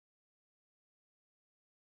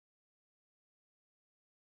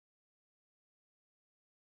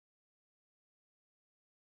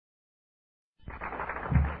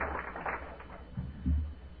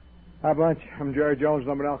Hi, bunch. I'm Jerry Jones,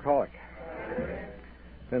 and I'm an alcoholic.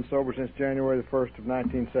 Been sober since January the 1st of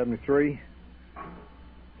 1973.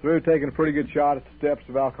 Through taking a pretty good shot at the steps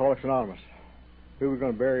of Alcoholics Anonymous. Who are we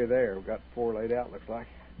going to bury there? We've got 4 laid out, looks like.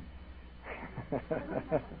 It's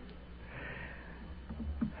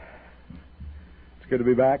good to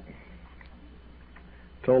be back.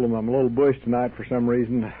 Told them I'm a little bush tonight for some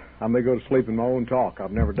reason. I may go to sleep in my own talk.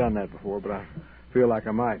 I've never done that before, but I feel like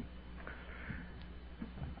I might.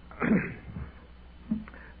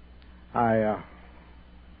 I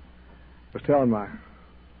was telling my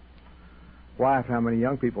wife how many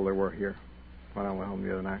young people there were here when I went home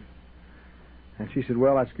the other night. And she said,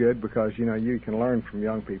 well, that's good because, you know, you can learn from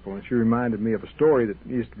young people. And she reminded me of a story that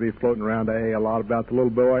used to be floating around AA a lot about the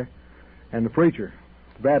little boy and the preacher.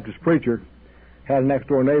 The Baptist preacher had a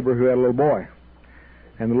next-door neighbor who had a little boy.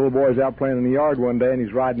 And the little boy's out playing in the yard one day, and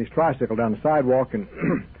he's riding his tricycle down the sidewalk, and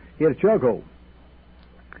he had a chug hole.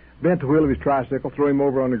 Bent the wheel of his tricycle, threw him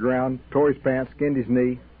over on the ground, tore his pants, skinned his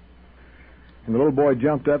knee. And the little boy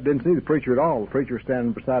jumped up, didn't see the preacher at all. The preacher was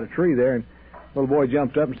standing beside a tree there, and the little boy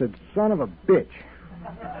jumped up and said, son of a bitch.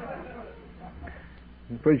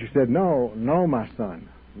 And the preacher said, no, my son.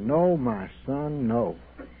 No, my son, no.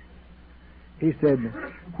 He said,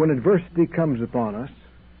 when adversity comes upon us,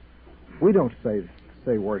 we don't say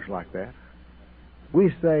words like that.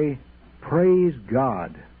 We say, praise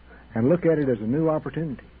God, and look at it as a new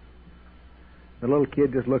opportunity. The little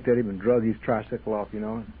kid just looked at him and drug his tricycle off, you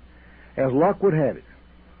know. As luck would have it,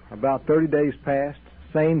 about 30 days passed,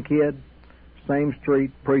 same kid, same street,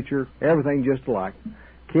 preacher, everything just alike.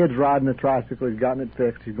 Kid's riding the tricycle, he's gotten it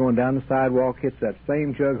fixed, he's going down the sidewalk, hits that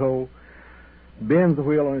same chug hole, bends the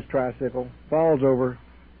wheel on his tricycle, falls over,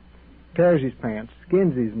 tears his pants,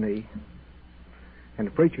 skins his knee, and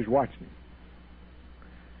the preacher's watching him.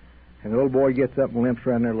 And the little boy gets up and limps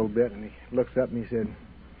around there a little bit, and he looks up and he said,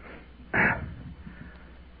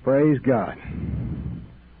 praise God.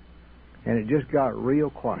 And it just got real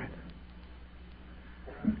quiet.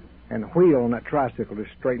 And the wheel on that tricycle just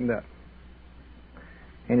straightened up.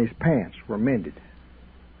 And his pants were mended.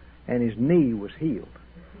 And his knee was healed.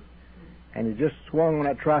 And he just swung on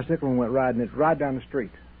that tricycle and went riding it right down the street.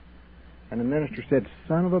 And the minister said,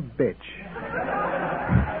 son of a bitch.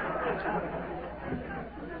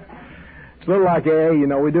 It's a little like AA, you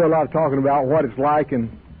know, we do a lot of talking about what it's like and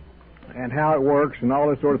how it works and all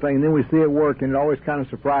this sort of thing, and then we see it work, and it always kind of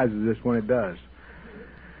surprises us when it does.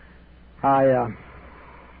 I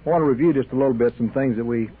want to review just a little bit some things that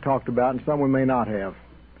we talked about and some we may not have.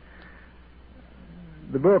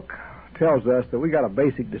 The book tells us that we got a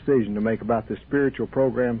basic decision to make about this spiritual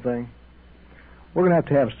program thing. We're going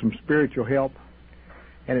to have some spiritual help,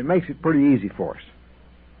 and it makes it pretty easy for us.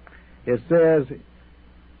 It says,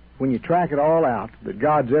 when you track it all out, that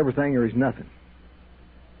God's everything or He's nothing.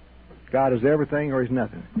 God is everything or He's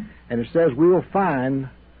nothing. And it says we will find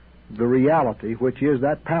the reality, which is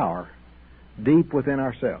that power, deep within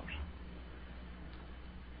ourselves.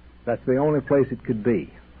 That's the only place it could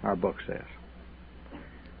be, our book says.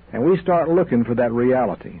 And we start looking for that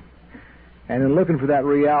reality. And in looking for that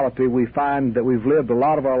reality, we find that we've lived a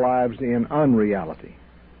lot of our lives in unreality.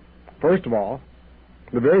 First of all,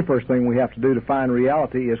 the very first thing we have to do to find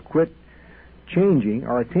reality is quit changing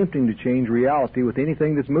or attempting to change reality with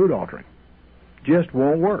anything that's mood altering. Just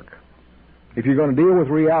won't work. If you're going to deal with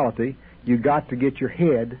reality, you've got to get your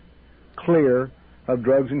head clear of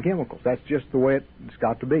drugs and chemicals. That's just the way it's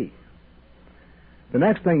got to be. The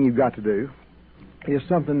next thing you've got to do is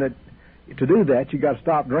something that, to do that, you've got to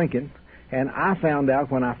stop drinking. And I found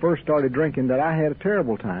out when I first started drinking that I had a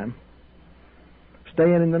terrible time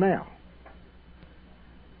staying in the now.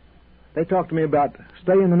 They talked to me about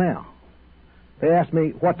stay in the now. They asked me,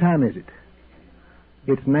 what time is it?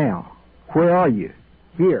 It's now. Where are you?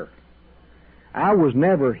 Here. I was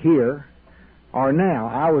never here or now.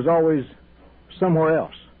 I was always somewhere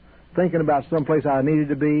else, thinking about someplace I needed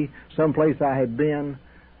to be, someplace I had been.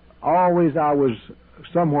 Always I was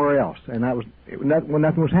somewhere else, and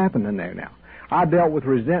nothing was happening there now. I dealt with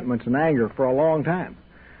resentments and anger for a long time,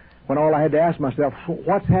 when all I had to ask myself,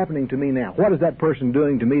 what's happening to me now? What is that person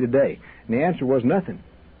doing to me today? And the answer was nothing.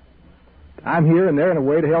 I'm here and they're in a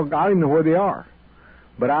way to hell, I don't even know where they are.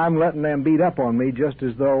 But I'm letting them beat up on me just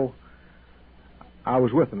as though I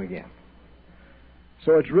was with them again.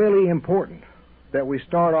 So it's really important that we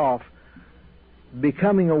start off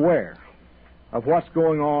becoming aware of what's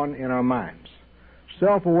going on in our minds.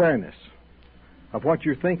 Self-awareness of what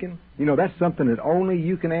you're thinking. You know, that's something that only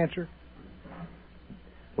you can answer.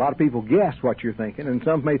 A lot of people guess what you're thinking, and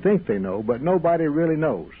some may think they know, but nobody really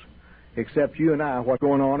knows, except you and I, what's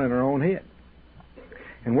going on in our own head.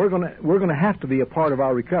 And we're going to have to be a part of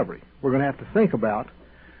our recovery. We're going to have to think about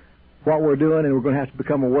what we're doing, and we're going to have to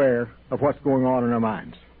become aware of what's going on in our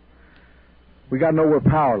minds. We got to know we're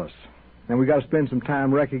powerless, and we got to spend some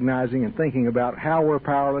time recognizing and thinking about how we're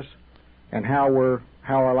powerless and how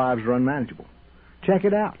our lives are unmanageable. Check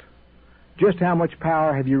it out. Just how much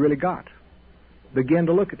power have you really got? Begin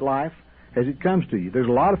to look at life as it comes to you. There's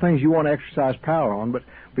a lot of things you want to exercise power on, but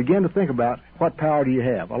begin to think about what power do you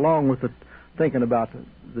have, along with thinking about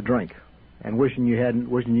the drink and wishing you hadn't,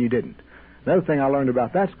 wishing you didn't. Another thing I learned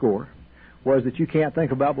about that score was that you can't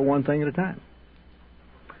think about but one thing at a time.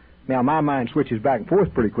 Now, my mind switches back and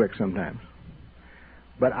forth pretty quick sometimes,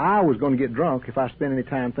 but I was going to get drunk if I spent any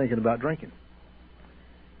time thinking about drinking.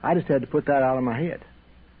 I just had to put that out of my head.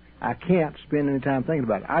 I can't spend any time thinking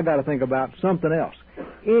about it. I got to think about something else,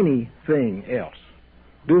 anything else.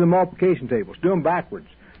 Do the multiplication tables, do them backwards,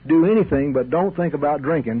 do anything, but don't think about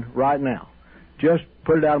drinking right now. Just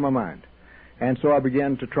put it out of my mind. And so I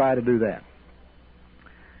began to try to do that.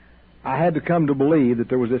 I had to come to believe that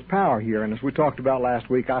there was this power here, and as we talked about last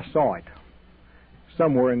week, I saw it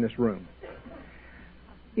somewhere in this room.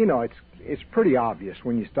 You know, it's pretty obvious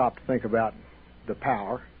when you stop to think about the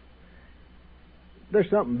power. There's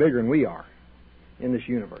something bigger than we are in this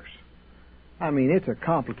universe. I mean, it's a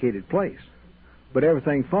complicated place, but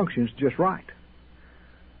everything functions just right.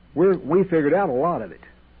 We figured out a lot of it.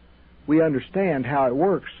 We understand how it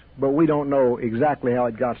works, but we don't know exactly how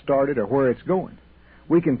it got started or where it's going.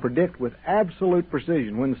 We can predict with absolute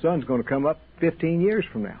precision when the sun's going to come up 15 years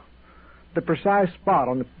from now, the precise spot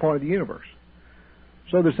on the point of the universe.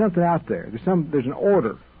 So there's something out there. There's an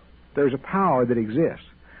order. There's a power that exists.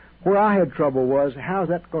 Where I had trouble was, how's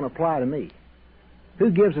that going to apply to me?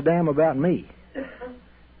 Who gives a damn about me?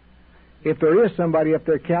 If there is somebody up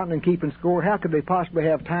there counting and keeping score, how could they possibly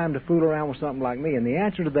have time to fool around with something like me? And the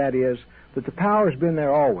answer to that is that the power's been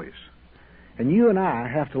there always. And you and I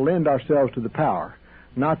have to lend ourselves to the power,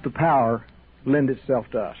 not the power lend itself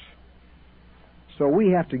to us. So we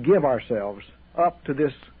have to give ourselves up to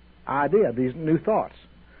this idea, these new thoughts.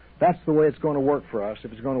 That's the way it's going to work for us,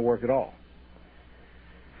 if it's going to work at all.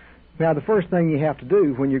 Now, the first thing you have to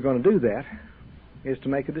do when you're going to do that is to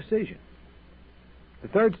make a decision. The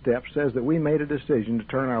third step says that we made a decision to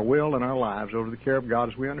turn our will and our lives over to the care of God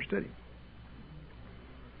as we understood Him.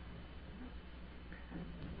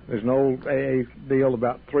 There's an old AA deal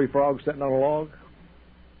about 3 frogs sitting on a log.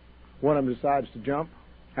 One of them decides to jump.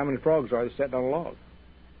 How many frogs are there sitting on a log?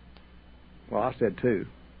 Well, I said 2.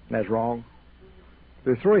 That's wrong.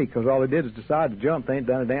 There are 3, because all they did is decide to jump. They ain't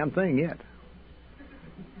done a damn thing yet.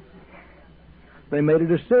 They made a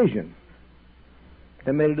decision.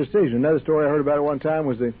 Another story I heard about at one time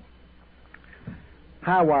was the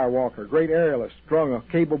high wire walker, great aerialist, strung a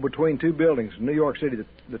cable between 2 buildings in New York City,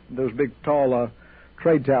 those big, tall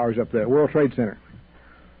trade towers up there, World Trade Center.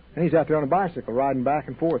 And he's out there on a bicycle riding back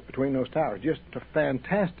and forth between those towers. Just a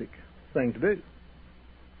fantastic thing to do.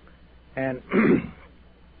 And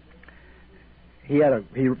he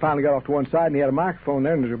finally got off to one side, and he had a microphone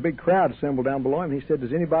there, and there's a big crowd assembled down below him. And he said,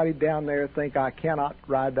 does anybody down there think I cannot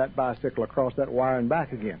ride that bicycle across that wire and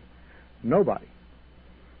back again? Nobody.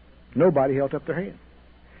 Nobody held up their hand.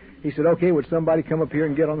 He said, okay, would somebody come up here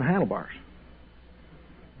and get on the handlebars?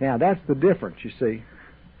 Now, that's the difference, you see,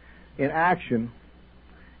 in action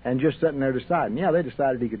and just sitting there deciding. Yeah, they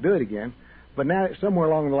decided he could do it again, but now somewhere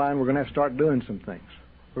along the line we're going to have to start doing some things.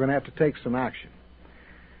 We're going to have to take some action.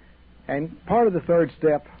 And part of the third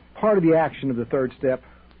step, part of the action of the third step,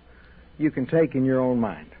 you can take in your own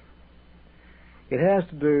mind. It has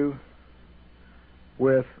to do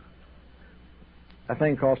with a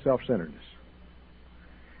thing called self-centeredness.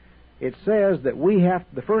 It says that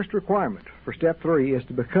the first requirement for step 3 is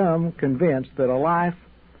to become convinced that a life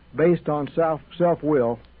based on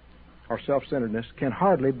self-will or self-centeredness can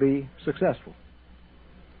hardly be successful.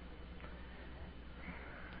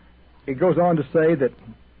 It goes on to say that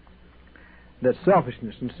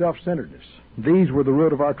selfishness and self-centeredness, these were the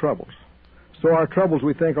root of our troubles. So our troubles,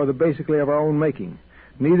 we think, are basically of our own making.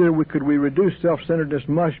 Neither could we reduce self-centeredness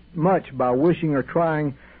much by wishing or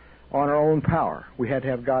trying on our own power. We had to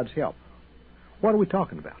have God's help. What are we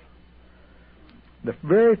talking about? The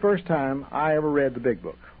very first time I ever read the Big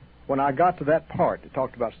Book, when I got to that part that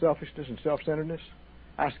talked about selfishness and self-centeredness,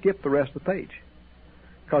 I skipped the rest of the page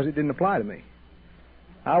because it didn't apply to me.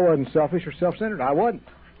 I wasn't selfish or self-centered. I wasn't.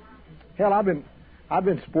 Hell, I've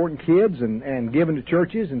been supporting kids and giving to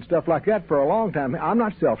churches and stuff like that for a long time. I'm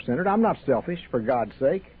not self-centered. I'm not selfish, for God's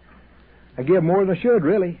sake. I give more than I should,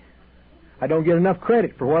 really. I don't get enough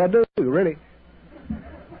credit for what I do, really.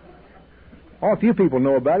 Oh, a few people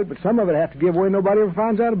know about it, but some of it have to give away. Nobody ever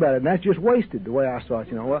finds out about it, and that's just wasted, the way I saw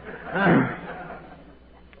it. Well,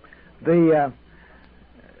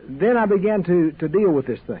 then I began to deal with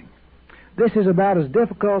this thing. This is about as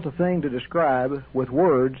difficult a thing to describe with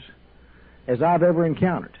words as I've ever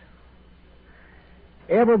encountered.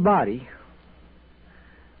 Everybody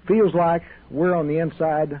feels like we're on the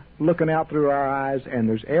inside looking out through our eyes, and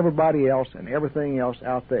there's everybody else and everything else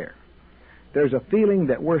out there. There's a feeling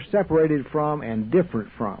that we're separated from and different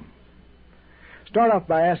from. Start off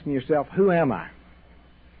by asking yourself, who am I?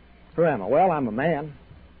 Who am I? Well, I'm a man.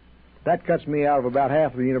 That cuts me out of about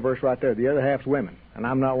half of the universe right there. The other half's women, and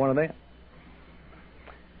I'm not one of them.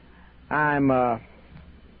 I'm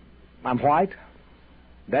white.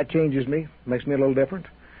 That changes me, makes me a little different.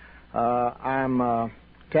 I'm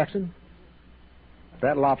Texan.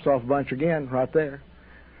 That lops off a bunch again right there.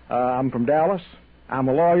 I'm from Dallas. I'm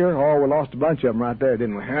a lawyer. Oh, we lost a bunch of them right there,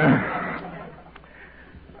 didn't we? A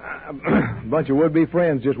bunch of would-be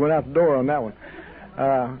friends just went out the door on that one.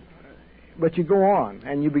 But you go on,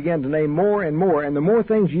 and you begin to name more and more, and the more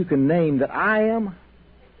things you can name that I am,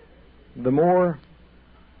 the more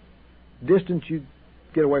distance you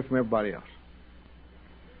get away from everybody else.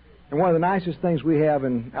 And one of the nicest things we have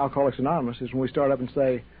in Alcoholics Anonymous is when we start up and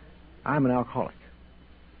say, I'm an alcoholic.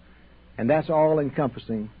 And that's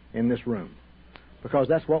all-encompassing in this room, because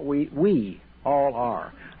that's what we all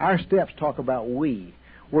are. Our steps talk about we.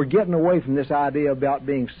 We're getting away from this idea about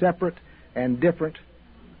being separate and different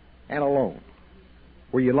and alone.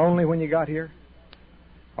 Were you lonely when you got here?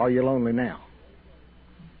 Are you lonely now?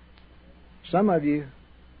 Some of you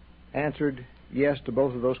answered yes to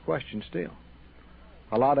both of those questions still.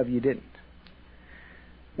 A lot of you didn't.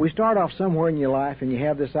 We start off somewhere in your life and you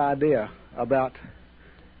have this idea about,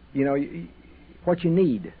 what you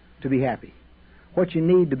need to be happy, what you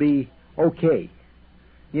need to be okay.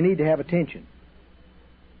 You need to have attention.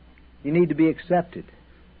 You need to be accepted.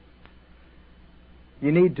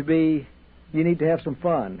 You need to have some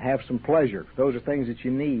fun, have some pleasure. Those are things that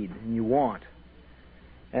you need and you want.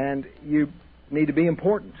 And you need to be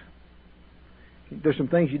important. There's some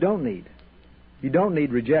things you don't need. You don't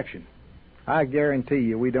need rejection. I guarantee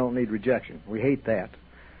you we don't need rejection. We hate that.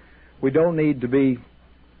 We don't need to be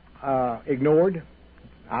ignored.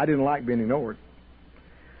 I didn't like being ignored.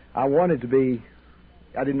 I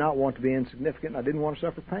did not want to be insignificant. I didn't want to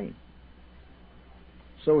suffer pain.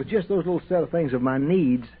 So with just those little set of things of my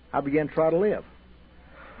needs, I began to try to live.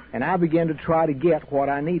 And I began to try to get what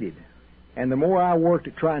I needed. And the more I worked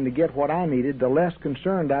at trying to get what I needed, the less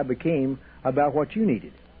concerned I became about what you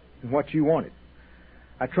needed and what you wanted.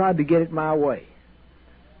 I tried to get it my way.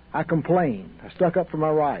 I complained. I stuck up for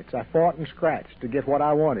my rights. I fought and scratched to get what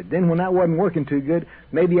I wanted. Then when that wasn't working too good,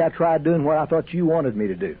 maybe I tried doing what I thought you wanted me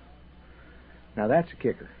to do. Now that's a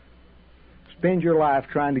kicker. Spend your life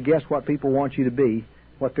trying to guess what people want you to be,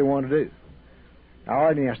 what they want to do.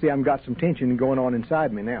 I see I've got some tension going on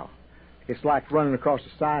inside me now. It's like running across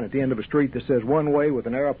a sign at the end of a street that says one way with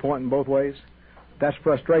an arrow pointing both ways. That's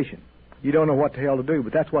frustration. You don't know what the hell to do,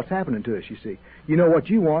 but that's what's happening to us, you see. You know what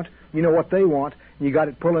you want, you know what they want, and you got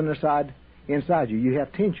it pulling aside inside you. You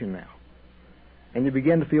have tension now. And you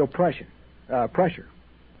begin to feel pressure.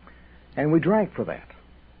 And we drank for that.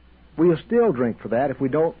 We'll still drink for that if we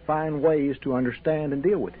don't find ways to understand and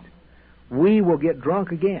deal with it. We will get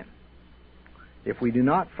drunk again if we do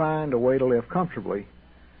not find a way to live comfortably.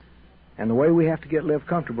 And the way we have to live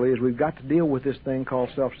comfortably is we've got to deal with this thing called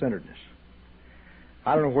self-centeredness.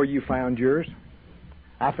 I don't know where you found yours.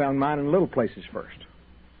 I found mine in little places first.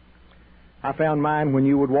 I found mine when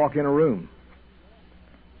you would walk in a room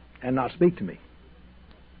and not speak to me.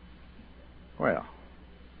 Well,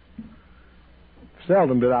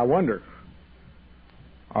 seldom did I wonder,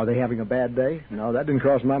 are they having a bad day? No, that didn't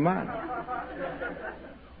cross my mind.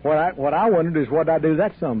 What I wondered is what I do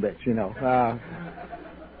that sumbitch,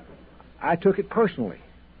 I took it personally.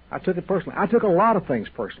 I took a lot of things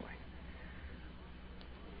personally.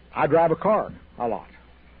 I drive a car a lot.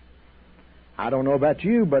 I don't know about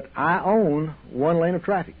you, but I own one lane of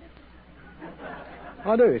traffic.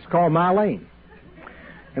 I do. It's called my lane.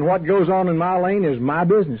 And what goes on in my lane is my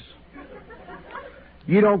business.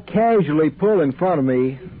 You don't casually pull in front of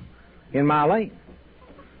me in my lane,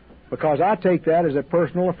 because I take that as a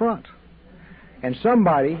personal affront. And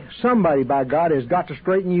somebody by God has got to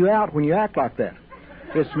straighten you out when you act like that.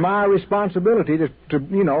 It's my responsibility to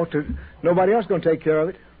nobody else is going to take care of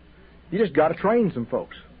it. You just got to train some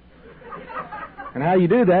folks. And how you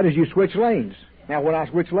do that is you switch lanes. Now, when I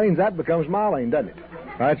switch lanes, that becomes my lane, doesn't it?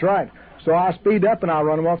 That's right. So I speed up and I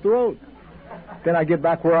run them off the road. Then I get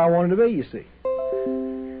back where I wanted to be, you see.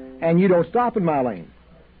 And you don't stop in my lane.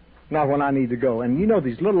 not when I need to go. And you know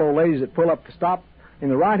these little old ladies that pull up to stop in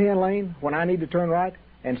the right-hand lane when I need to turn right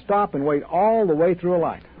and stop and wait all the way through a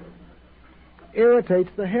light. Irritates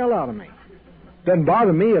the hell out of me. Doesn't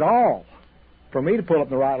bother me at all for me to pull up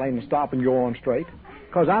in the right lane and stop and go on straight,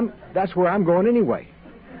 because that's where I'm going anyway.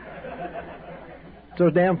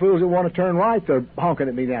 Those damn fools that want to turn right, they're honking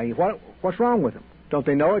at me now. What's wrong with them? Don't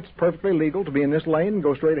they know it's perfectly legal to be in this lane and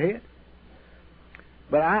go straight ahead?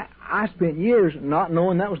 But I spent years not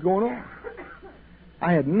knowing that was going on.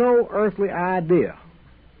 I had no earthly idea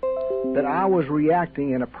that I was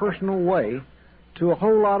reacting in a personal way to a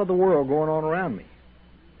whole lot of the world going on around me.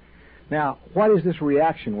 Now, what is this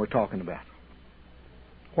reaction we're talking about?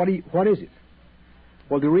 What is it?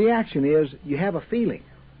 Well, the reaction is you have a feeling.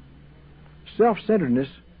 Self-centeredness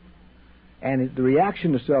and the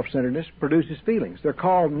reaction to self-centeredness produces feelings. They're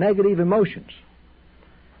called negative emotions.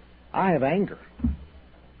 I have anger.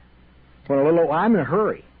 I'm in a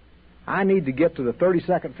hurry. I need to get to the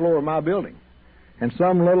 32nd floor of my building. And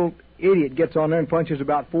some little idiot gets on there and punches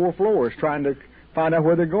about 4 floors trying to find out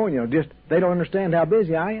where they're going. They don't understand how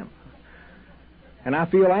busy I am. And I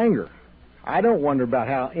feel anger. I don't wonder about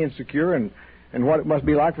how insecure and what it must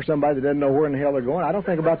be like for somebody that doesn't know where in the hell they're going. I don't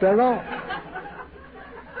think about that at all.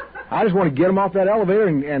 I just want to get them off that elevator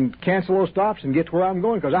and cancel those stops and get to where I'm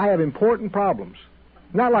going, because I have important problems.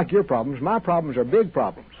 Not like your problems. My problems are big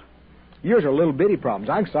problems. Yours are little bitty problems.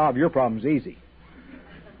 I can solve your problems easy.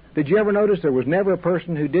 Did you ever notice there was never a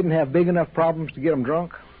person who didn't have big enough problems to get them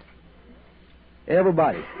drunk?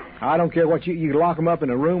 Everybody. I don't care what you lock them up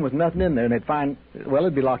in a room with nothing in there, and they'd find, well,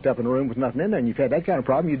 it'd be locked up in a room with nothing in there, and you've had that kind of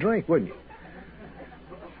problem, you'd drink, wouldn't you?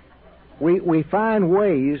 We find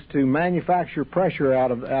ways to manufacture pressure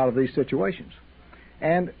out of these situations,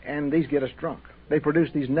 and these get us drunk. They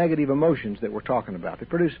produce these negative emotions that we're talking about. They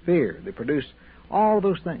produce fear. They produce all of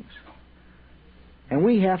those things. And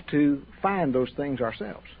we have to find those things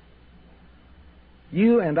ourselves.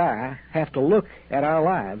 You and I have to look at our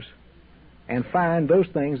lives and find those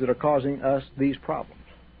things that are causing us these problems.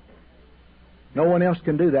 No one else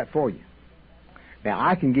can do that for you. Now,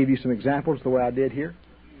 I can give you some examples the way I did here,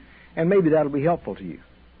 and maybe that'll be helpful to you.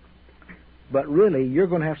 But really, you're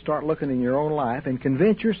going to have to start looking in your own life and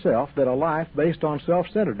convince yourself that a life based on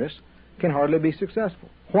self-centeredness can hardly be successful.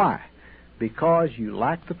 Why? Because you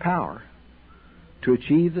lack the power to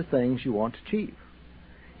achieve the things you want to achieve.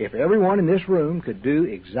 If everyone in this room could do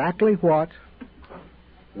exactly what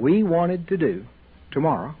we wanted to do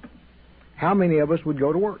tomorrow, how many of us would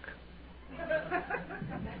go to work?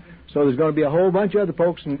 So there's going to be a whole bunch of other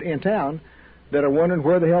folks in town that are wondering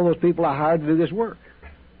where the hell those people I hired to do this work.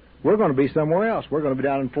 We're going to be somewhere else. We're going to be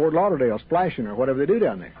down in Fort Lauderdale splashing or whatever they do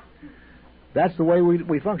down there. That's the way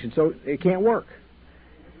we function. So it can't work.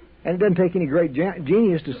 And it doesn't take any great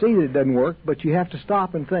genius to see that it doesn't work, but you have to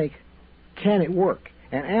stop and think, can it work?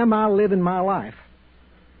 And am I living my life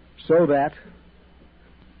so that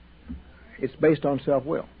it's based on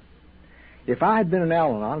self-will? If I had been an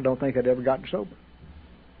Al-Anon, I don't think I'd ever gotten sober.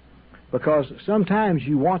 Because sometimes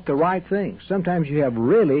you want the right things. Sometimes you have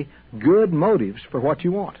really good motives for what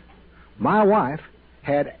you want. My wife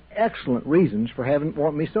had excellent reasons for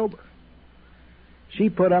wanting me sober. She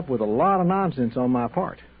put up with a lot of nonsense on my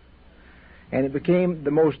part. And it became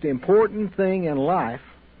the most important thing in life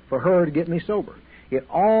for her to get me sober. It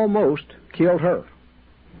almost killed her,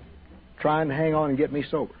 trying to hang on and get me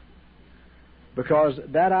sober. Because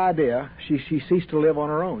that idea, she ceased to live on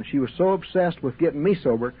her own. She was so obsessed with getting me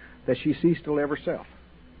sober that she ceased to live herself.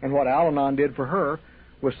 And what Al-Anon did for her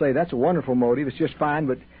was say, that's a wonderful motive, it's just fine,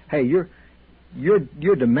 but hey, you're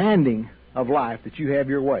demanding of life that you have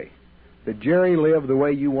your way, that Jerry live the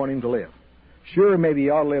way you want him to live. Sure, maybe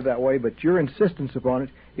you ought to live that way, but your insistence upon it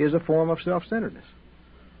is a form of self-centeredness.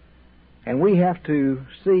 And we have to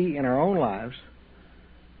see in our own lives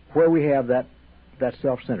where we have that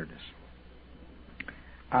self-centeredness.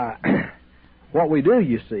 What we do,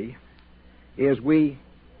 you see, is we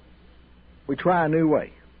try a new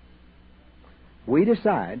way. We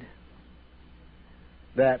decide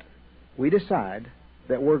that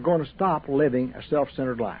we're going to stop living a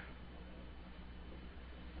self-centered life.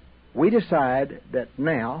 We decide that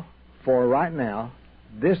now, for right now,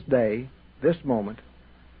 this day, this moment,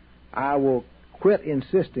 I will quit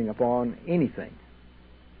insisting upon anything.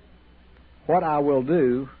 What I will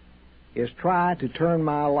do is try to turn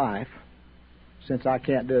my life, since I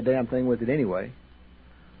can't do a damn thing with it anyway,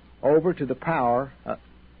 over to the power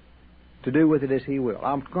to do with it as He will.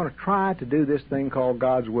 I'm going to try to do this thing called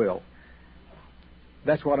God's will.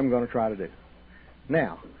 That's what I'm going to try to do.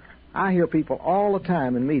 Now, I hear people all the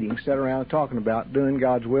time in meetings sit around talking about doing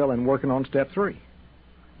God's will and working on step 3.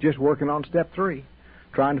 Just working on step 3.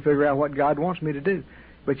 trying to figure out what God wants me to do.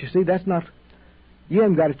 But you see, that's not, you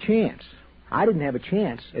haven't got a chance. I didn't have a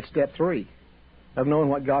chance at step 3 of knowing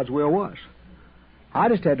what God's will was. I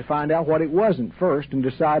just had to find out what it wasn't first and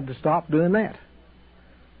decide to stop doing that.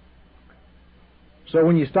 So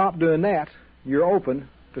when you stop doing that, you're open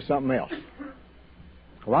to something else.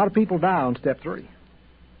 A lot of people die on step 3.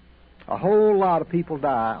 A whole lot of people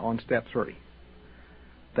die on step 3.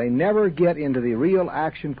 They never get into the real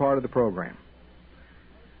action part of the program.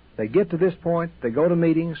 They get to this point, they go to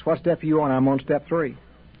meetings. What step are you on? I'm on step 3.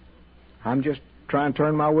 I'm just trying to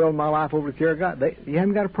turn my will and my life over to the care of God. You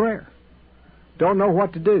haven't got a prayer. Don't know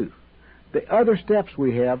what to do. The other steps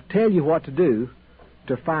we have tell you what to do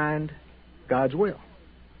to find God's will.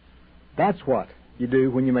 That's what you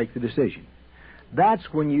do when you make the decision. That's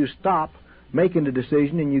when you stop making the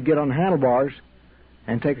decision and you get on the handlebars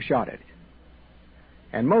and take a shot at it.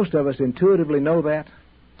 And most of us intuitively know that.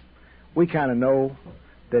 We kind of know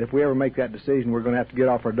that if we ever make that decision, we're going to have to get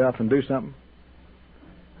off our duff and do something.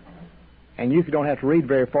 And you don't have to read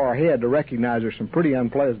very far ahead to recognize there's some pretty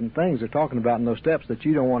unpleasant things they're talking about in those steps that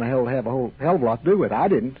you don't want to have a whole hell of a lot to do with. I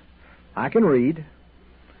didn't. I can read.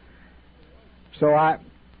 So I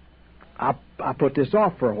put this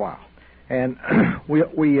off for a while. And we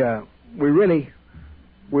really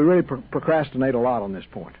procrastinate a lot on this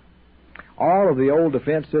point. All of the old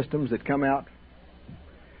defense systems that come out,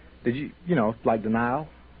 like denial,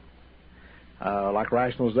 like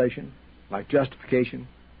rationalization, like justification,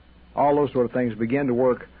 all those sort of things begin to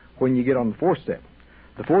work when you get on the 4th step.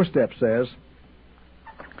 The 4th step says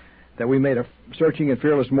that we made a searching and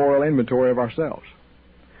fearless moral inventory of ourselves.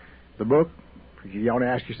 The book, you want to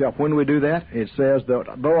ask yourself, when do we do that? It says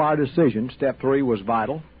that though our decision, step 3, was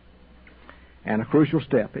vital and a crucial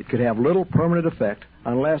step, it could have little permanent effect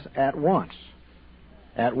unless at once,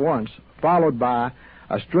 followed by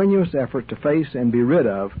a strenuous effort to face and be rid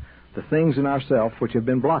of the things in ourself which have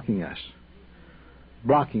been blocking us.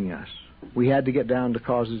 We had to get down to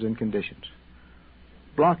causes and conditions.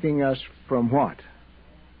 Blocking us from what?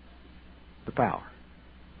 The power.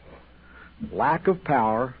 Lack of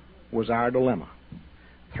power was our dilemma.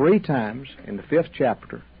 3 times in the 5th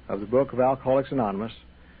chapter of the book of Alcoholics Anonymous,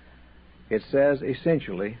 it says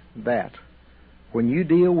essentially that when you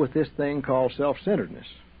deal with this thing called self-centeredness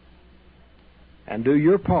and do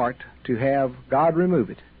your part to have God remove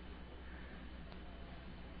it,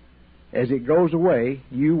 as it goes away,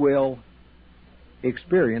 you will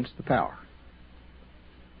experience the power.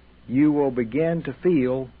 You will begin to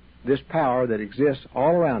feel this power that exists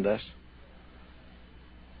all around us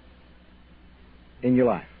in your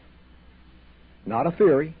life. Not a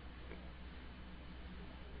theory,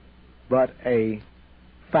 but a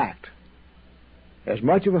fact. As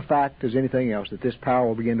much of a fact as anything else, that this power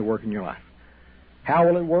will begin to work in your life. How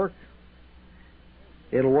will it work?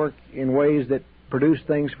 It'll work in ways that produce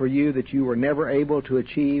things for you that you were never able to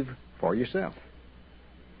achieve for yourself.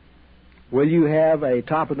 Will you have a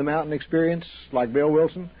top-of-the-mountain experience like Bill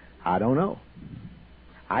Wilson? I don't know.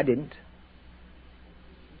 I didn't.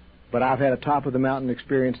 But I've had a top-of-the-mountain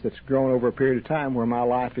experience that's grown over a period of time where my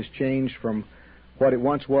life has changed from what it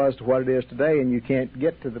once was to what it is today, and you can't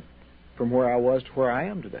get from where I was to where I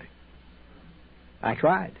am today. I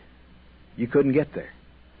tried. You couldn't get there.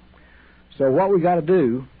 So what we got to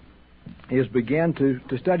do is begin to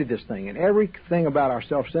study this thing, and everything about our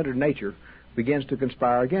self-centered nature begins to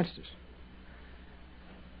conspire against us.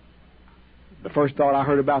 The first thought I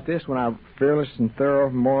heard about this when I fearless and thorough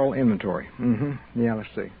moral inventory. Yeah, let's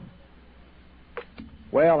see.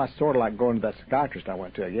 Well, that's sort of like going to that psychiatrist I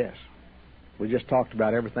went to, I guess. We just talked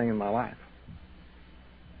about everything in my life.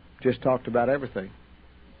 Just talked about everything.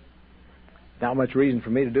 Not much reason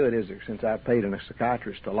for me to do it, is there? Since I've paid a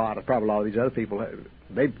psychiatrist a lot. Probably a lot of these other people,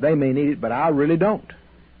 they may need it, but I really don't.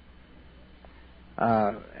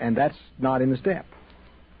 And that's not in the step.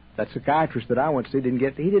 That psychiatrist that I went to see he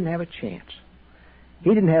didn't have a chance. He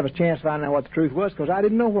didn't have a chance finding out what the truth was because I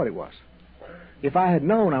didn't know what it was. If I had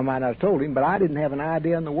known, I might not have told him, but I didn't have an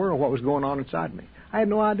idea in the world what was going on inside me. I had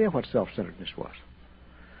no idea what self-centeredness was.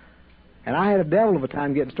 And I had a devil of a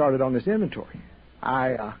time getting started on this inventory.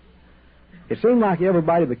 It seemed like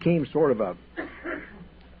everybody became sort of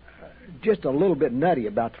just a little bit nutty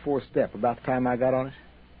about the 4th step about the time I got on it.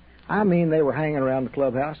 I mean, they were hanging around the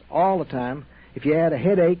clubhouse all the time. If you had a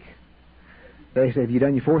headache, they said, "Have you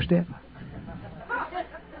done your 4th step?"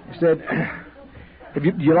 I said, "Have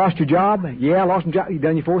you lost your job?" "Yeah, I lost my job." "You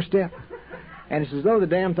done your 4th step?" And it's as though the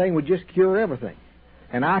damn thing would just cure everything.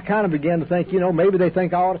 And I kind of began to think, maybe they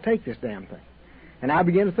think I ought to take this damn thing. And I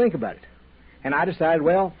began to think about it. And I decided,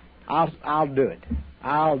 well, I'll do it.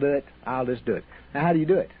 I'll do it. I'll just do it. Now, how do you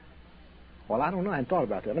do it? Well, I don't know. I hadn't thought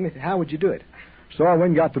about that. How would you do it? So I went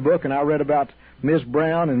and got the book, and I read about Miss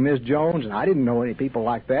Brown and Miss Jones, and I didn't know any people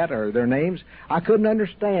like that or their names. I couldn't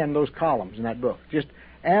understand those columns in that book. Just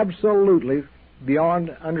absolutely beyond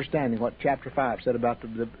understanding what Chapter 5 said about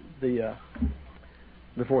the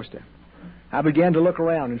four-step. I began to look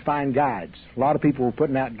around and find guides. A lot of people were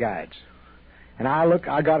putting out guides. And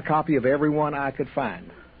I got a copy of every one I could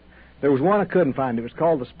find. There was one I couldn't find. It was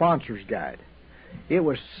called the Sponsor's Guide. It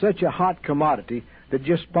was such a hot commodity that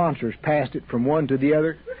just sponsors passed it from one to the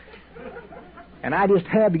other. And I just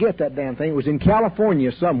had to get that damn thing. It was in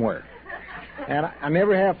California somewhere. And I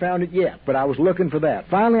never have found it yet, but I was looking for that.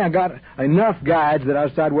 Finally, I got enough guides that I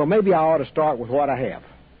decided, well, maybe I ought to start with what I have.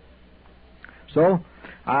 So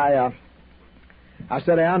I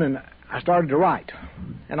sat down and I started to write.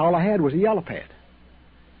 And all I had was a yellow pad.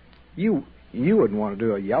 You wouldn't want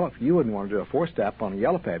to do a four-step on a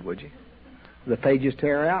yellow pad, would you? The pages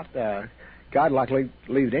tear out. God likely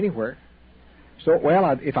leave it anywhere. So,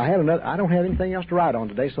 well, if I had another, I don't have anything else to write on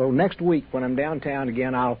today. So next week when I'm downtown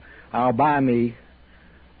again, I'll buy me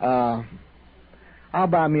a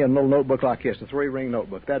little notebook like this, a 3-ring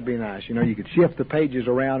notebook. That'd be nice. You know, you could shift the pages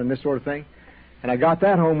around and this sort of thing. And I got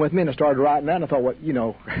that home with me, and I started writing that, and I thought, well, you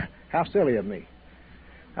know, how silly of me.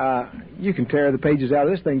 You can tear the pages out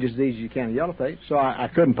of this thing just as easy as you can a yellow page. So I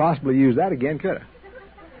couldn't possibly use that again, could I?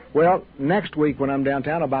 Well, next week when I'm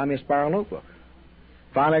downtown, I'll buy me a spiral notebook.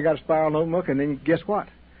 Finally, I got a spiral notebook, and then guess what?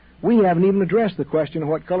 We haven't even addressed the question of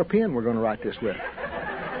what color pen we're going to write this with.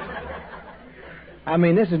 I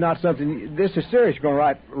mean, this is not something, this is serious. You're going to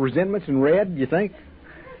write resentments in red, you think?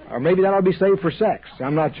 Or maybe that ought to be saved for sex.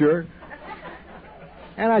 I'm not sure.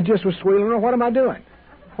 And I just was squealing, what am I doing?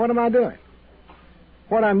 What am I doing?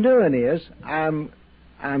 What I'm doing is I'm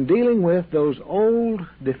dealing with those old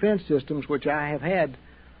defense systems which I have had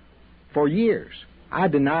for years. I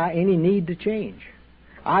deny any need to change.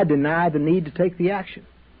 I deny the need to take the action.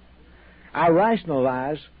 I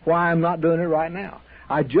rationalize why I'm not doing it right now.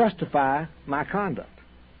 I justify my conduct.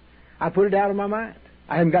 I put it out of my mind.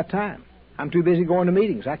 I haven't got time. I'm too busy going to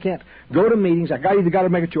meetings. I can't go to meetings. I either got to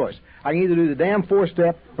make a choice. I can either do the damn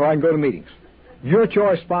four-step or I can go to meetings. Your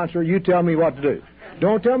choice, sponsor. You tell me what to do.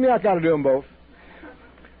 Don't tell me I got to do them both.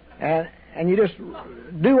 And you just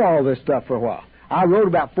do all this stuff for a while. I wrote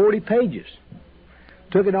about 40 pages.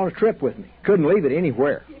 Took it on a trip with me. Couldn't leave it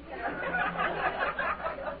anywhere.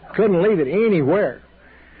 Couldn't leave it anywhere.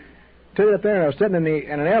 Took it up there, and I was sitting in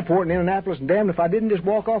an airport in Indianapolis, and damned if I didn't just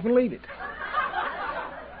walk off and leave it.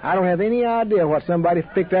 I don't have any idea what somebody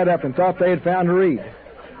picked that up and thought they had found to read.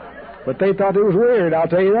 But they thought it was weird, I'll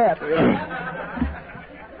tell you that.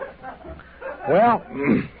 Well,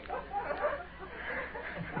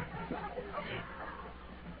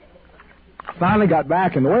 I finally got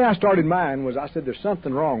back, and the way I started mine was I said, there's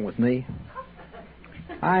something wrong with me.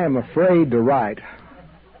 I am afraid to write.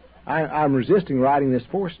 I'm resisting writing this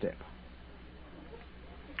four-step.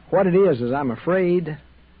 What it is I'm afraid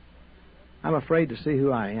to see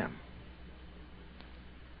who I am.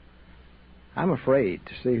 I'm afraid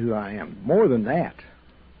to see who I am. More than that,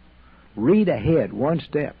 read ahead one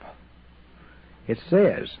step. It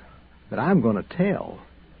says that I'm going to tell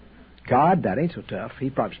God, that ain't so tough.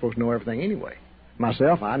 He's probably supposed to know everything anyway.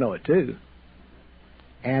 Myself, I know it too.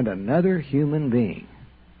 And another human being.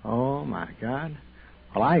 Oh, my God.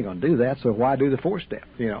 Well, I ain't going to do that, so why do the four-step,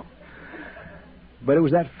 you know? But it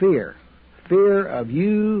was that fear. Fear of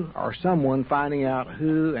you or someone finding out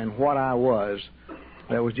who and what I was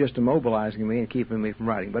that was just immobilizing me and keeping me from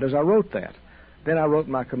writing. But as I wrote that, then I wrote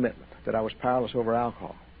my commitment that I was powerless over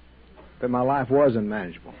alcohol, that my life was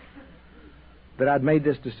unmanageable, that I'd made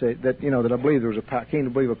this decision, that I believed there was came to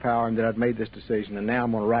believe a power, and that I'd made this decision, and now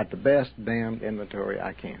I'm going to write the best damned inventory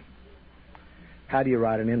I can. How do you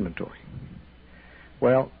write an inventory?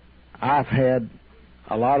 Well, I've had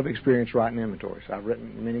a lot of experience writing inventories. I've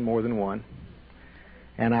written many more than one,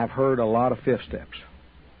 and I've heard a lot of fifth steps.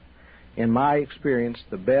 In my experience,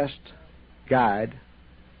 the best guide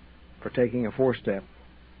for taking a four-step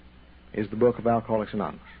is the book of Alcoholics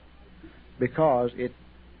Anonymous, because it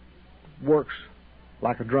works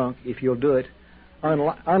like a drunk if you'll do it.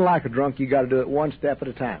 Unlike a drunk, you got to do it one step at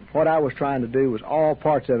a time. What I was trying to do was all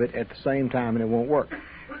parts of it at the same time, and it won't work.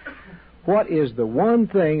 What is the one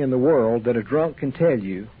thing in the world that a drunk can tell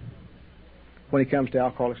you when he comes to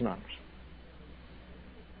Alcoholics Anonymous?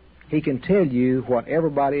 He can tell you what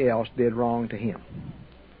everybody else did wrong to him.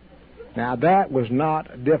 Now, that was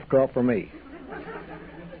not difficult for me.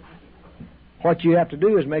 What you have to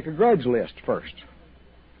do is make a grudge list first.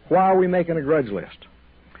 Why are we making a grudge list?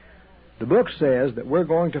 The book says that we're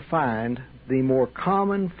going to find the more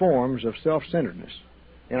common forms of self-centeredness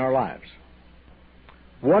in our lives.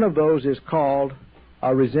 One of those is called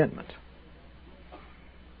a resentment.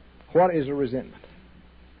 What is a resentment?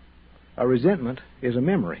 A resentment is a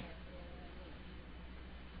memory.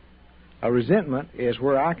 A resentment is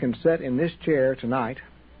where I can sit in this chair tonight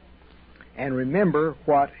and remember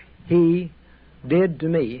what he did to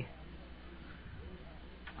me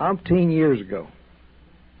umpteen years ago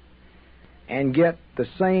and get the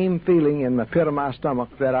same feeling in the pit of my stomach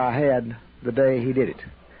that I had the day he did it.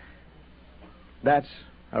 That's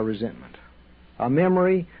a resentment. A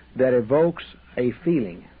memory that evokes a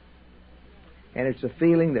feeling. And it's a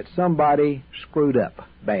feeling that somebody screwed up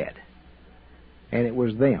bad. And it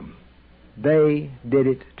was them. They did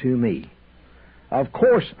it to me. Of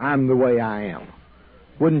course I'm the way I am.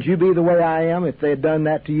 Wouldn't you be the way I am if they had done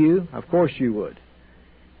that to you? Of course you would.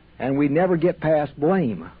 And we never get past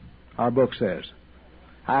blame, our book says.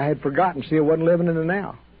 I had forgotten. See, I wasn't living in the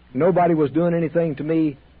now. Nobody was doing anything to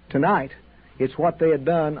me tonight. It's what they had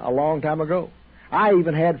done a long time ago. I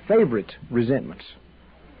even had favorite resentments.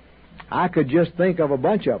 I could just think of a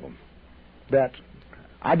bunch of them that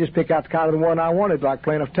I just pick out the kind of the one I wanted, like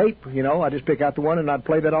playing a tape, you know. I just pick out the one and I'd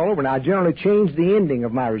play that all over. Now, I generally changed the ending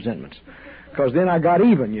of my resentments because then I got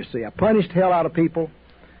even, you see. I punished hell out of people.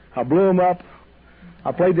 I blew them up.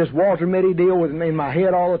 I played this Walter Mitty deal with in my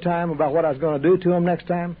head all the time about what I was going to do to them next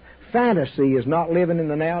time. Fantasy is not living in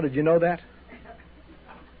the now. Did you know that?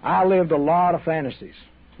 I lived a lot of fantasies.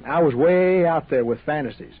 I was way out there with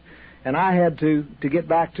fantasies. And I had to get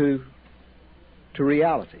back to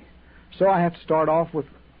reality. So I have to start off with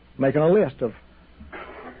making a list of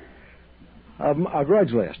a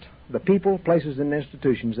grudge list. The people, places, and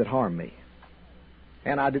institutions that harm me.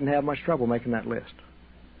 And I didn't have much trouble making that list.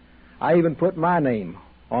 I even put my name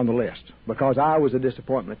on the list because I was a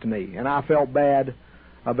disappointment to me, and I felt bad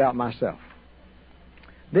about myself.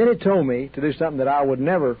 Then it told me to do something that I would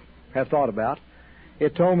never have thought about.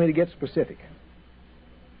 It told me to get specific.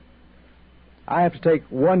 I have to take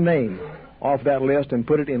one name off that list and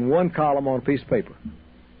put it in one column on a piece of paper.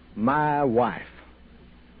 My wife.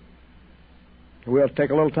 We'll take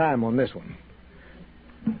a little time on this one.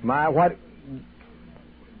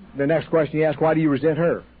 The next question you ask, why do you resent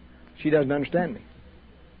her? She doesn't understand me.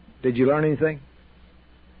 Did you learn anything?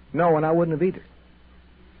 No, and I wouldn't have either.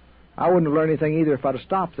 I wouldn't have learned anything either if I'd have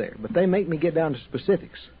stopped there. But they make me get down to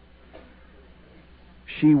specifics.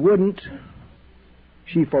 She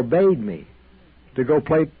forbade me to go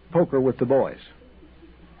play poker with the boys.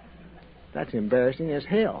 That's embarrassing as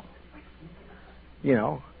hell. You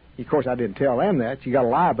know, of course I didn't tell them that. You got to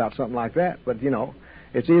lie about something like that. But, you know,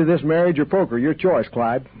 it's either this marriage or poker. Your choice,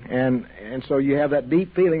 Clyde. And so you have that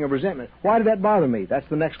deep feeling of resentment. Why did that bother me? That's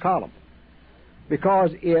the next column.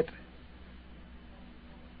 Because it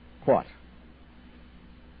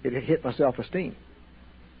hit my self-esteem.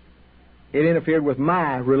 It interfered with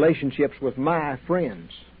my relationships with my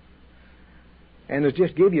friends. And it'll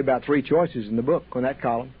just give you about 3 choices in the book on that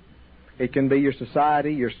column. It can be your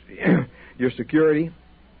society, your security,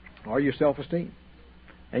 or your self-esteem.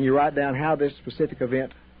 And you write down how this specific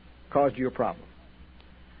event caused you a problem.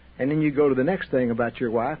 And then you go to the next thing about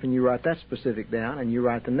your wife, and you write that specific down, and you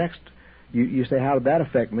write the next. You say, how did that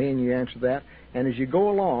affect me? And you answer that. And as you go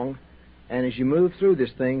along, and as you move through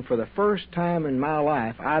this thing, for the first time in my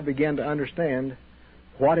life, I began to understand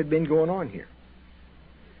what had been going on here.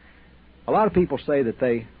 A lot of people say that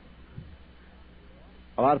a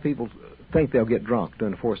lot of people think they'll get drunk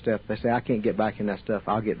doing the 4th step. They say, I can't get back in that stuff.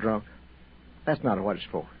 I'll get drunk. That's not what it's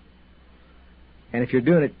for. And if you're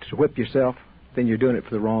doing it to whip yourself, then you're doing it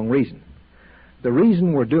for the wrong reason. The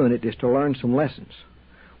reason we're doing it is to learn some lessons.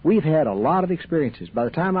 We've had a lot of experiences. By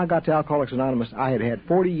the time I got to Alcoholics Anonymous, I had had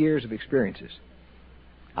 40 years of experiences.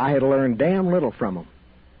 I had learned damn little from them.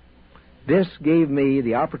 This gave me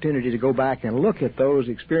the opportunity to go back and look at those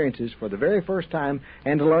experiences for the very first time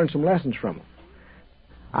and to learn some lessons from them.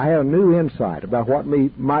 I had a new insight about what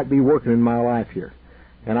might be working in my life here.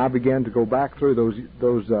 And I began to go back through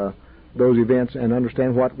those events and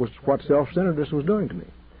understand what self-centeredness was doing to me.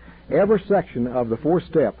 Every section of the 4th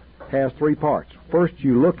step has 3 parts. First,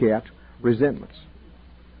 you look at resentments.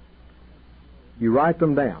 You write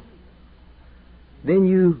them down. Then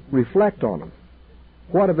you reflect on them.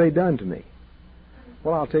 What have they done to me?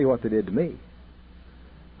 Well, I'll tell you what they did to me.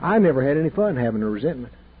 I never had any fun having a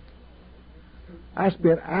resentment. I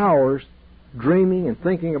spent hours dreaming and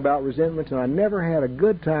thinking about resentments, and I never had a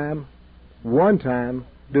good time, one time,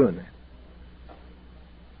 doing that.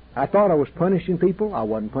 I thought I was punishing people. I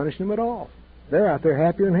wasn't punishing them at all. They're out there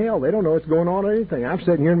happier than hell. They don't know what's going on or anything. I'm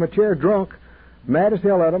sitting here in my chair drunk, mad as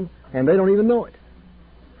hell at them, and they don't even know it.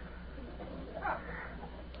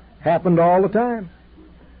 Happened all the time.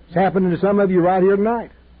 It's happening to some of you right here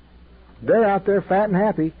tonight. They're out there fat and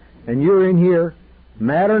happy, and you're in here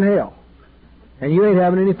madder than hell, and you ain't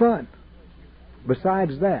having any fun.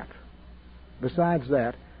 Besides that,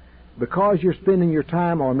 because you're spending your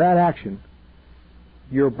time on that action,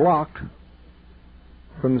 you're blocked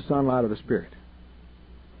from the sunlight of the Spirit.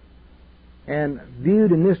 And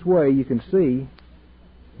viewed in this way, you can see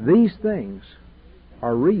these things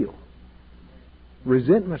are real.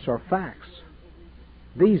 Resentments are facts.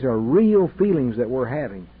 These are real feelings that we're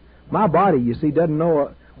having. My body, you see, doesn't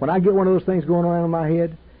know. When I get one of those things going around in my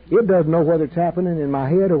head, it doesn't know whether it's happening in my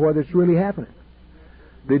head or whether it's really happening.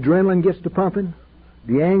 The adrenaline gets to pumping.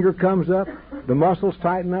 The anger comes up. The muscles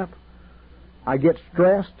tighten up. I get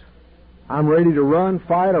stressed. I'm ready to run,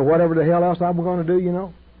 fight, or whatever the hell else I'm going to do, you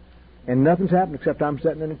know. And nothing's happening except I'm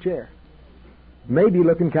sitting in a chair. Maybe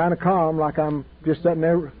looking kind of calm, like I'm just sitting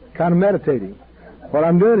there kind of meditating. What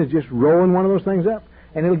I'm doing is just rolling one of those things up,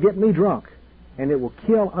 and it'll get me drunk, and it will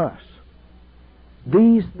kill us.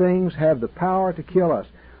 These things have the power to kill us.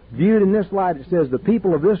 Viewed in this light, it says the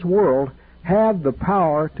people of this world have the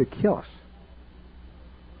power to kill us.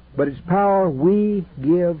 But it's power we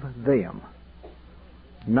give them,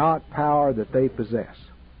 not power that they possess.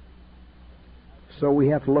 So we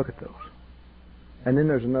have to look at those. And then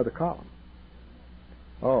there's another column.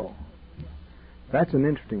 Oh, that's an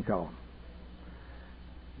interesting column.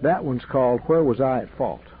 That one's called, Where Was I at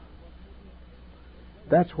Fault?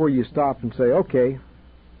 That's where you stop and say, okay,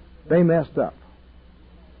 they messed up.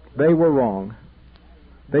 They were wrong.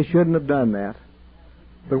 They shouldn't have done that.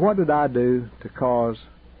 But what did I do to cause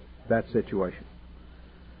that situation?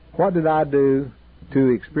 What did I do to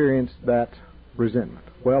experience that resentment?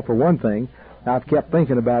 Well, for one thing, I've kept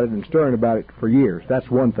thinking about it and stirring about it for years. That's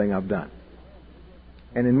one thing I've done.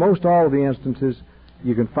 And in most all of the instances,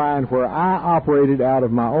 you can find where I operated out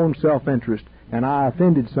of my own self-interest and I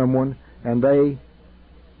offended someone and they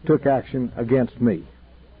took action against me.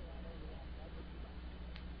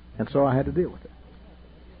 And so I had to deal with it.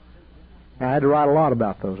 I had to write a lot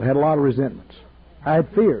about those. I had a lot of resentments. I had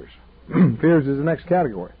fears. Fears is the next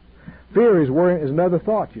category. Fear is worrying, is another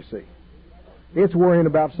thought, you see. It's worrying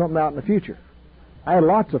about something out in the future. I had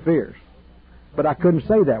lots of fears, but I couldn't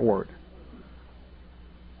say that word.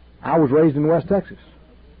 I was raised in West Texas,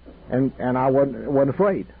 and I wasn't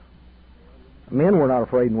afraid. Men were not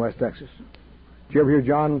afraid in West Texas. Did you ever hear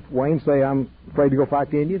John Wayne say, I'm afraid to go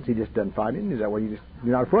fight the Indians? He just doesn't fight Indians. Is that why you're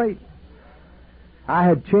not afraid? I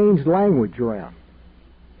had changed language around.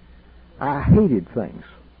 I hated things.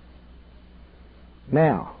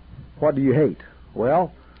 Now, what do you hate?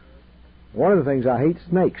 Well, one of the things I hate is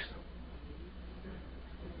snakes.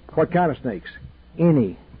 What kind of snakes?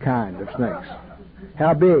 Any kind of snakes.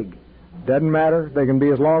 How big? Doesn't matter. They can be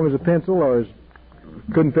as long as a pencil or as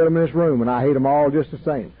couldn't fit them in this room, and I hate them all just the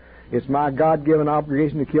same. It's my God-given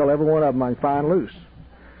obligation to kill every one of them I can find loose.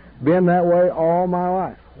 Been that way all my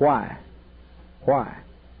life. Why? Why?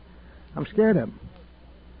 I'm scared of them.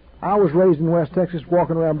 I was raised in West Texas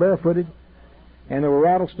walking around barefooted, and there were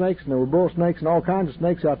rattlesnakes and there were bull snakes and all kinds of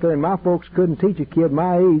snakes out there, and my folks couldn't teach a kid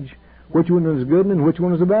my age which one was a good one and which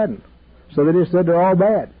one was a bad one. So they just said they're all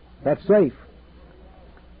bad. That's safe.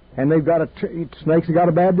 And they've got snakes have got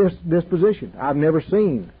a bad disposition. I've never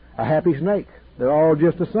seen a happy snake. They're all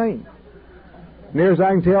just the same. Near as I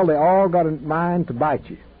can tell, they all got a mind to bite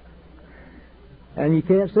you. And you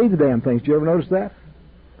can't see the damn things. Did you ever notice that?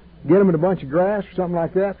 Get them in a bunch of grass or something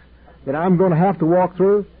like that I'm going to have to walk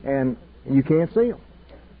through, and you can't see them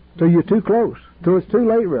till you're too close, till it's too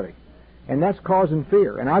late, really. And that's causing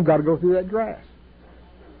fear, and I've got to go through that grass.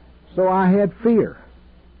 So I had fear.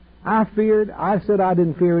 I feared. I said I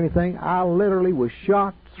didn't fear anything. I literally was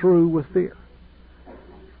shot through with fear.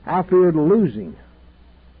 I feared losing,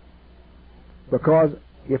 because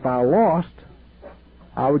if I lost,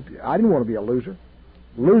 I didn't want to be a loser.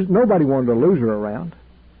 Nobody wanted a loser around,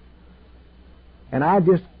 and I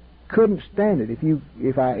just couldn't stand it.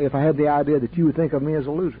 If I had the idea that you would think of me as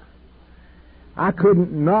a loser, I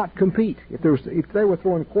couldn't not compete. If they were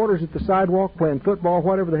throwing quarters at the sidewalk, playing football,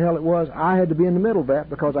 whatever the hell it was, I had to be in the middle of that,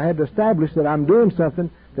 because I had to establish that I'm doing something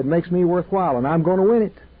that makes me worthwhile, and I'm going to win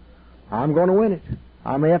it. I'm going to win it.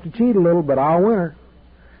 I may have to cheat a little, but I'll win her.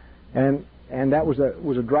 And that was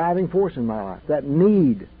a driving force in my life. That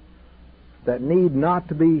need not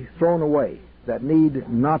to be thrown away, that need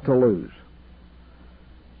not to lose.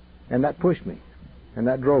 And that pushed me, and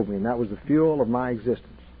that drove me, and that was the fuel of my existence.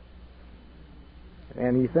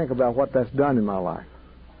 And you think about what that's done in my life.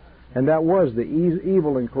 And that was the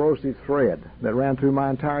evil and corrosive thread that ran through my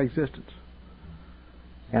entire existence.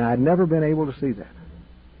 And I'd never been able to see that.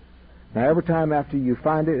 Now, every time after you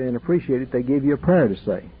find it and appreciate it, they give you a prayer to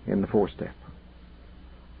say in the fourth step.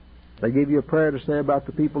 They give you a prayer to say about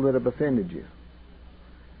the people that have offended you.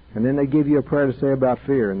 And then they give you a prayer to say about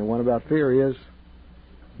fear. And the one about fear is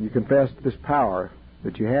you confess this power,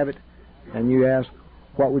 that you have it, and you ask,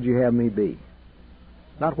 what would you have me be?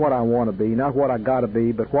 Not what I want to be, not what I got to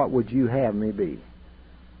be, but what would you have me be?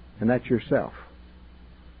 And that's yourself.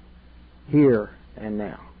 Here and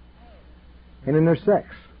now. And then there's sex.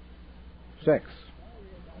 Sex.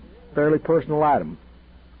 Fairly personal item.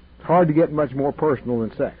 It's hard to get much more personal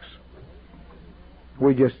than sex.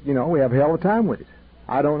 We just, we have a hell of a time with it.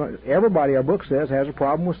 I don't know. Everybody, our book says, has a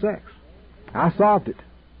problem with sex. I solved it.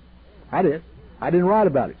 I did. I didn't write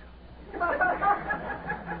about it.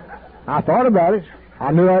 I thought about it.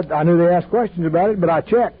 I knew they asked questions about it, but I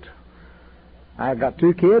checked. I got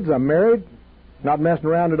 2 kids. I'm married. Not messing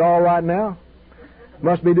around at all right now.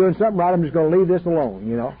 Must be doing something right. I'm just going to leave this alone,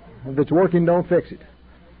 If it's working, don't fix it.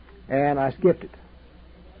 And I skipped it.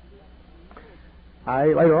 I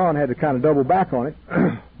later on had to kind of double back on it,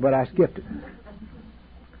 but I skipped it.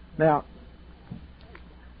 Now,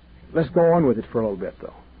 let's go on with it for a little bit,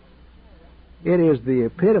 though. It is the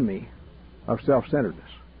epitome of self-centeredness.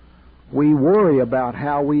 We worry about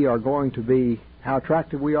how we are going to be, how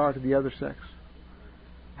attractive we are to the other sex,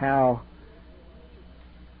 how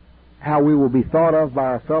we will be thought of by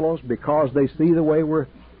our fellows because they see the way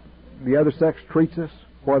the other sex treats us,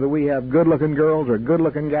 whether we have good-looking girls or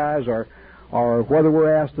good-looking guys or whether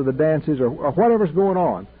we're asked to the dances or whatever's going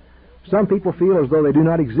on. Some people feel as though they do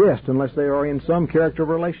not exist unless they are in some character of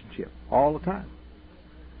relationship all the time.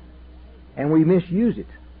 And we misuse it.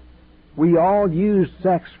 We all use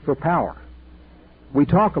sex for power. We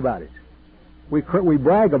talk about it. We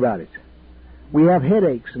brag about it. We have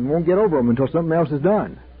headaches and won't get over them until something else is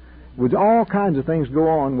done. With all kinds of things go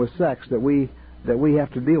on with sex that we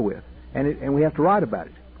have to deal with, and we have to write about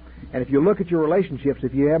it. And if you look at your relationships,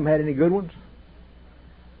 if you haven't had any good ones,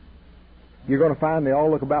 you're going to find they all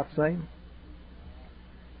look about the same.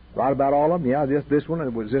 Write about all of them. Yeah, this one,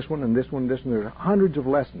 it was this one, and this one, this one. There's hundreds of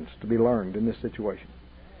lessons to be learned in this situation.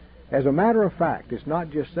 As a matter of fact, it's not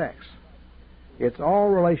just sex. It's all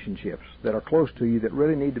relationships that are close to you that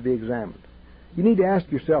really need to be examined. You need to ask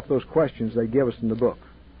yourself those questions they give us in the book.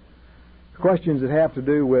 Questions that have to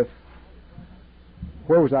do with,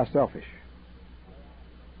 where was I selfish?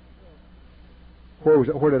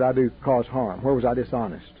 Where did I cause harm? Where was I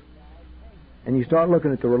dishonest? And you start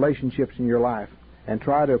looking at the relationships in your life and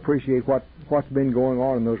try to appreciate what's been going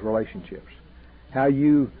on in those relationships. How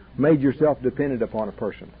you made yourself dependent upon a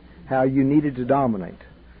person. How you needed to dominate.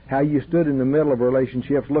 How you stood in the middle of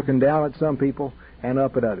relationships looking down at some people and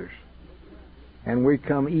up at others. And we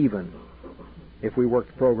come even if we work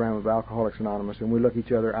the program of Alcoholics Anonymous and we look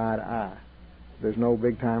each other eye to eye. There's no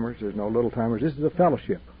big timers. There's no little timers. This is a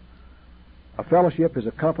fellowship. A fellowship is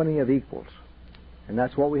a company of equals. And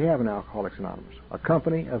that's what we have in Alcoholics Anonymous. A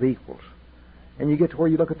company of equals. And you get to where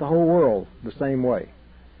you look at the whole world the same way.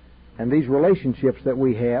 And these relationships that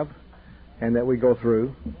we have and that we go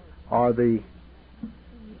through are the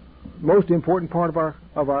most important part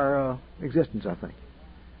of our existence, I think.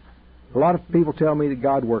 A lot of people tell me that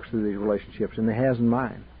God works through these relationships, and He has in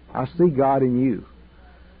mine. I see God in you.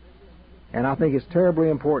 And I think it's terribly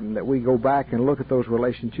important that we go back and look at those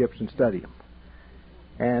relationships and study them.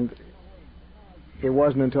 And it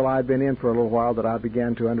wasn't until I'd been in for a little while that I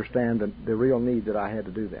began to understand the real need that I had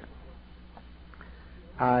to do that.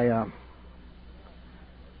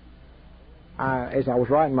 As I was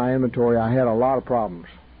writing my inventory, I had a lot of problems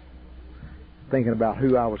thinking about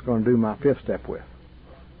who I was going to do my fifth step with.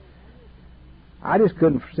 I just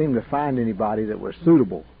couldn't seem to find anybody that was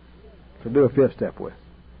suitable to do a fifth step with.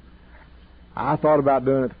 I thought about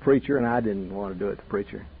doing it with the preacher, and I didn't want to do it with the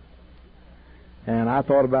preacher. And I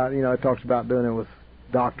thought about, it talks about doing it with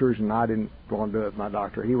doctors, and I didn't want to do it with my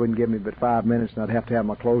doctor. He wouldn't give me but 5 minutes, and I'd have to have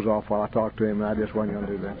my clothes off while I talked to him, and I just wasn't going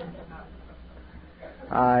to do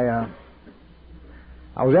that.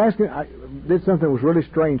 I was asking, I did something that was really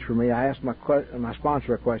strange for me. I asked my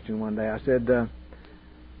sponsor a question one day. I said,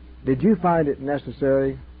 did you find it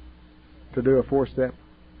necessary to do a fourth step?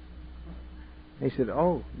 He said,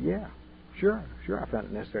 oh, yeah, sure, I found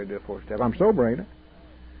it necessary to do a fourth step. I'm sober, ain't it?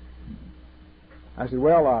 I said,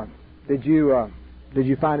 well, did you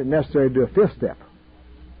find it necessary to do a fifth step?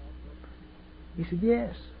 He said,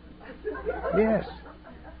 yes. Yes.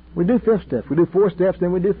 We do fifth steps. We do 4 steps,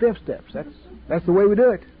 then we do fifth steps. That's the way we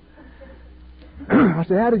do it. I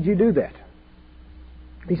said, how did you do that?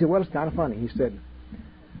 He said, well, it's kind of funny. He said,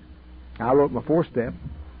 I wrote my 4th step,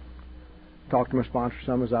 talked to my sponsor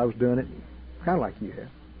some as I was doing it, kind of like you have.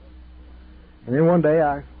 And then one day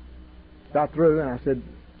I got through, and I said,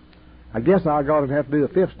 I guess I got to have to do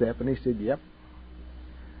the fifth step. And he said, yep.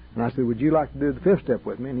 And I said, would you like to do the fifth step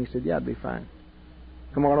with me? And he said, yeah, it'd be fine.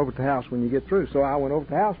 Come on over to the house when you get through. So I went over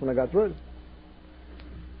to the house when I got through.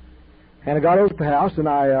 And I got over to the house, and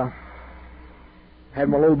I had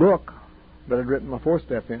my little book that I'd written my fourth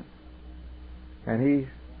step in. And he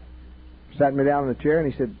sat me down in the chair,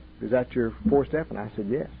 and he said, is that your fourth step? And I said,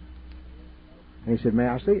 yes. And he said, may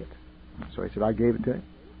I see it? So he said, I gave it to him.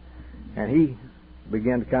 And he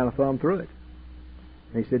began to kind of thumb through it.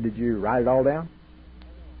 And he said, did you write it all down?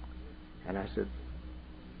 And I said,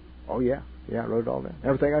 oh, yeah. Yeah, I wrote it all down.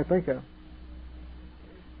 Everything I think of.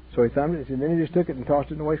 So he thumbed it, and then he just took it and tossed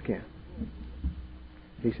it in the waste can.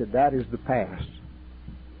 He said, that is the past.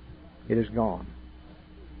 It is gone.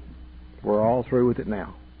 We're all through with it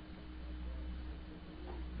now.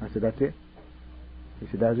 I said, that's it? He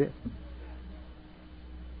said, that's it.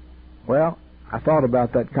 Well, I thought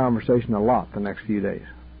about that conversation a lot the next few days.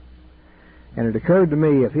 And it occurred to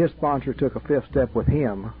me, if his sponsor took a fifth step with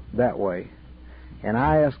him that way, and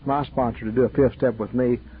I asked my sponsor to do a fifth step with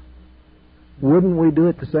me, wouldn't we do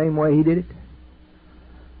it the same way he did it?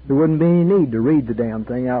 There wouldn't be any need to read the damn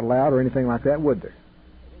thing out loud or anything like that, would there?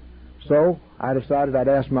 So I decided I'd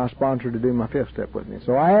ask my sponsor to do my fifth step with me.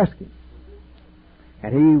 So I asked him.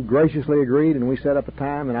 And he graciously agreed, and we set up a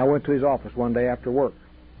time, and I went to his office one day after work.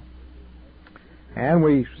 And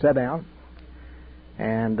we sat down,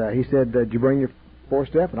 and he said, did you bring your fourth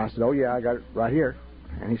step? And I said, oh, yeah, I got it right here.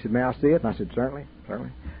 And he said, may I see it? And I said, certainly,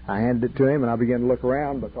 certainly. I handed it to him, and I began to look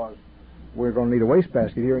around because we're going to need a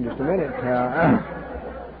wastebasket here in just a minute.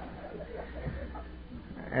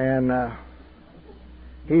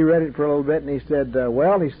 He read it for a little bit, and he said,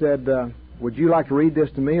 would you like to read this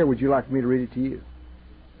to me, or would you like me to read it to you?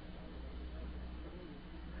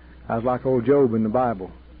 I was like old Job in the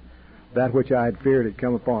Bible. That which I had feared had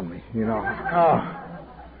come upon me, you know.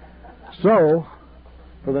 So,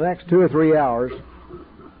 for the next 2 or 3 hours,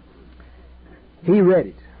 he read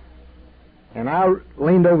it. And I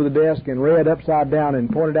leaned over the desk and read upside down and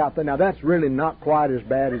pointed out that, now that's really not quite as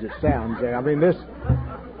bad as it sounds. I mean,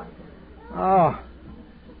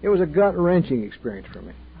 it was a gut-wrenching experience for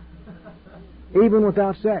me. Even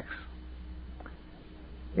without sex.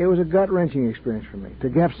 It was a gut-wrenching experience for me. To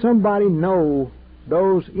have somebody know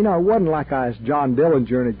those, it wasn't like I was John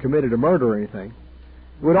Dillinger and had committed a murder or anything.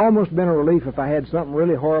 It would almost been a relief if I had something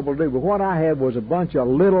really horrible to do. But what I had was a bunch of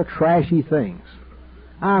little trashy things.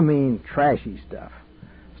 I mean, trashy stuff.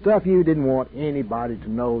 Stuff you didn't want anybody to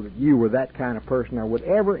know that you were that kind of person or would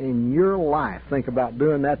ever in your life think about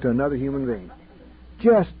doing that to another human being.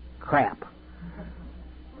 Just crap.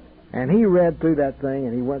 And he read through that thing,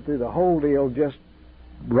 and he went through the whole deal, just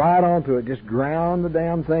right onto it, just ground the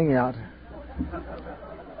damn thing out.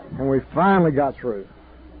 And we finally got through.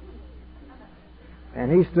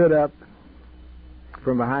 And he stood up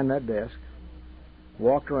from behind that desk,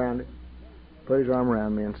 walked around it, put his arm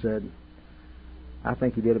around me and said, I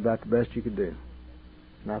think you did about the best you could do.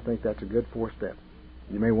 And I think that's a good fourth step.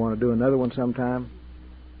 You may want to do another one sometime,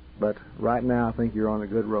 but right now I think you're on a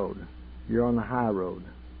good road. You're on the high road.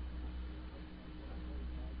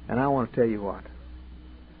 And I want to tell you what.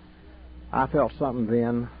 I felt something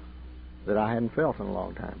then that I hadn't felt in a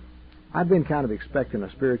long time. I'd been kind of expecting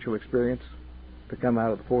a spiritual experience to come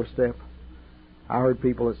out of the fourth step. I heard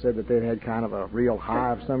people that said that they'd had kind of a real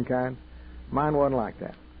high of some kind. Mine wasn't like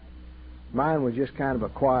that. Mine was just kind of a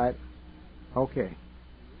quiet, okay.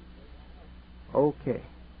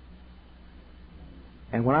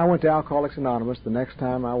 And when I went to Alcoholics Anonymous the next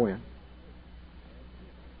time I went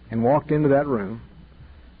and walked into that room,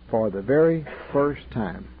 for the very first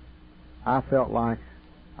time, I felt like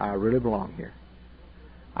I really belong here.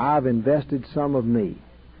 I've invested some of me.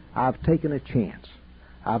 I've taken a chance.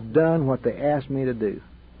 I've done what they asked me to do.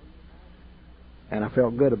 And I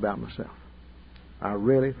felt good about myself. I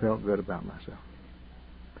really felt good about myself.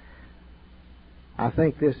 I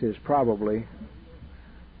think this is probably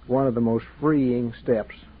one of the most freeing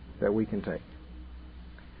steps that we can take.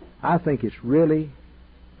 I think it's really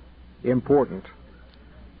important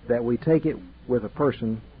that we take it with a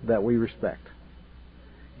person that we respect.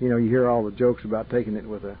 You hear all the jokes about taking it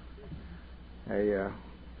with a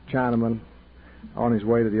Chinaman on his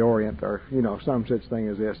way to the Orient, or some such thing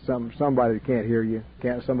as this. Somebody that can't hear you,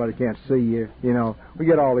 somebody can't see you. We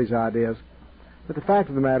get all these ideas. But the fact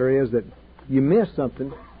of the matter is that you miss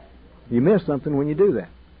something. You miss something when you do that.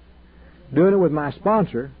 Doing it with my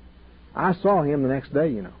sponsor, I saw him the next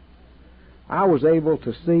day. I was able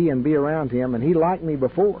to see and be around him, and he liked me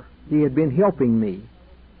before. He had been helping me,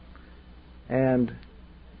 and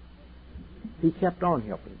he kept on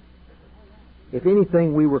helping. if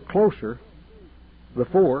anything, we were closer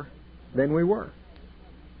before than we were.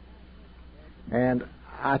 And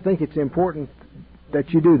I think it's important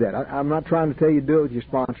that you do that. I'm not trying to tell you to do it with your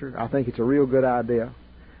sponsor. I think it's a real good idea.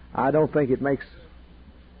 I don't think it makes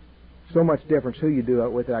so much difference who you do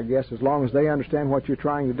it with, I guess, as long as they understand what you're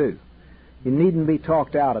trying to do. You needn't be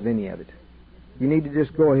talked out of any of it. You need to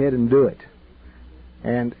just go ahead and do it.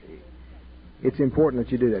 And it's important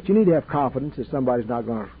that you do that. You need to have confidence that somebody's not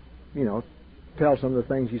going to, tell some of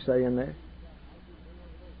the things you say in there.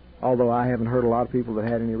 Although I haven't heard a lot of people that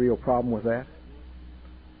had any real problem with that.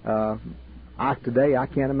 Today, I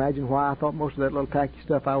can't imagine why I thought most of that little tacky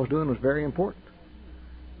stuff I was doing was very important.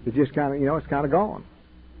 It just kind of, it's kind of gone.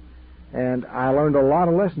 And I learned a lot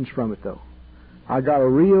of lessons from it, though. I got a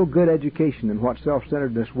real good education in what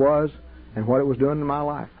self-centeredness was and what it was doing in my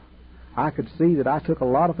life. I could see that I took a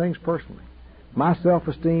lot of things personally. My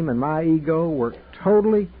self-esteem and my ego were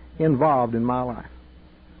totally involved in my life.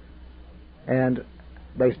 And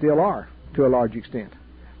they still are, to a large extent.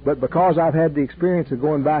 But because I've had the experience of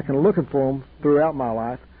going back and looking for them throughout my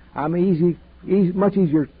life, it's much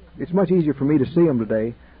easier for me to see them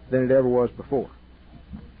today than it ever was before.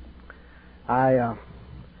 I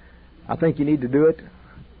think you need to do it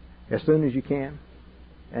as soon as you can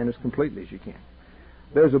and as completely as you can.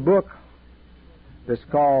 There's a book that's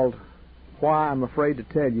called Why I'm Afraid to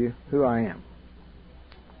Tell You Who I Am.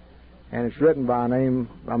 And it's written by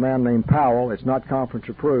a man named Powell. It's not conference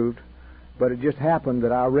approved, but it just happened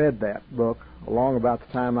that I read that book along about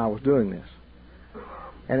the time I was doing this.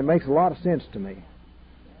 And it makes a lot of sense to me.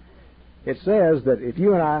 It says that if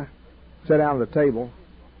you and I sit down at the table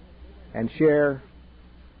and share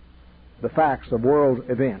the facts of world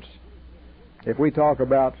events, if we talk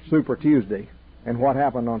about Super Tuesday and what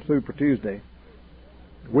happened on Super Tuesday,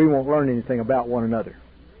 we won't learn anything about one another.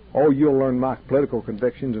 Oh, you'll learn my political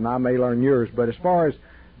convictions and I may learn yours, but as far as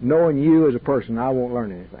knowing you as a person, I won't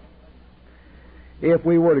learn anything. If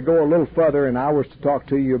we were to go a little further and I was to talk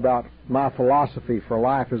to you about my philosophy for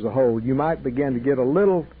life as a whole, you might begin to get a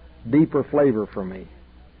little deeper flavor from me.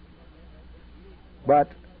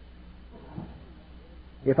 But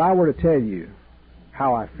if I were to tell you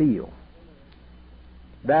how I feel,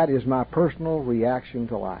 that is my personal reaction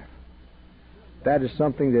to life. That is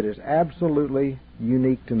something that is absolutely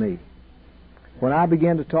unique to me. When I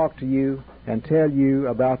begin to talk to you and tell you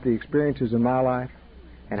about the experiences in my life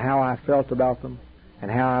and how I felt about them and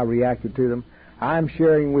how I reacted to them, I'm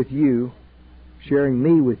sharing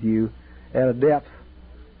me with you at a depth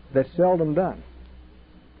that's seldom done.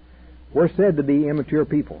 We're said to be immature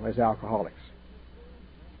people as alcoholics.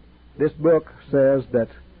 This book says that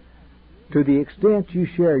to the extent you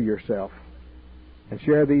share yourself and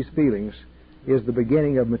share these feelings is the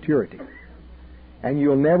beginning of maturity. And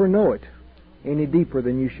you'll never know it any deeper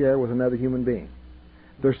than you share with another human being.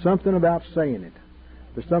 There's something about saying it.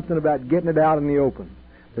 There's something about getting it out in the open.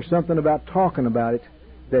 There's something about talking about it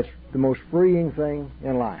that's the most freeing thing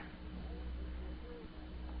in life.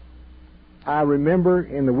 I remember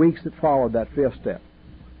in the weeks that followed that fifth step,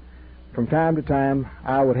 from time to time,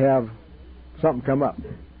 I would have something come up.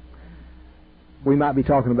 We might be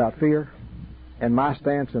talking about fear, and my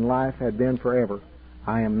stance in life had been forever,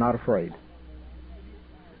 I am not afraid.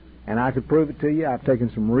 And I could prove it to you. I've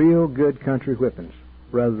taken some real good country whippings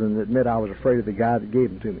rather than admit I was afraid of the guy that gave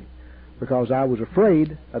them to me. Because I was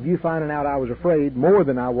afraid of you finding out I was afraid more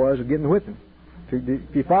than I was of getting the whipping.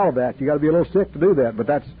 If you follow that, you got to be a little sick to do that, but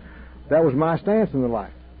that was my stance in the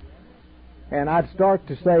life. And I'd start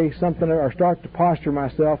to say something or start to posture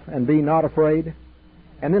myself and be not afraid,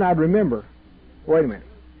 and then I'd remember, wait a minute,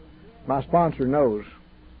 my sponsor knows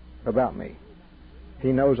about me.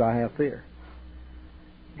 He knows I have fear.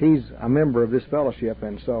 He's a member of this fellowship,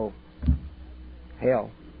 and so,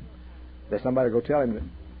 hell, there's somebody go tell him that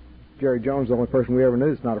Jerry Jones is the only person we ever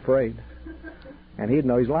knew that's not afraid. And he'd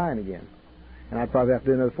know he's lying again. And I'd probably have to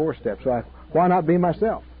do another fourth step. So why not be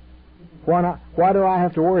myself? Why not? Why do I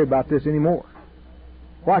have to worry about this anymore?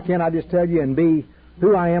 Why can't I just tell you and be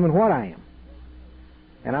who I am and what I am?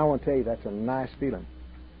 And I want to tell you, that's a nice feeling.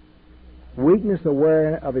 Weakness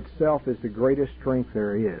aware of itself is the greatest strength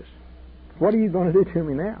there is. What are you going to do to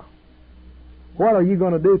me now? What are you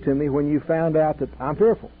going to do to me when you found out that I'm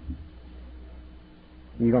fearful?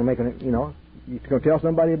 You're going to make you're going to tell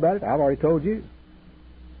somebody about it? I've already told you.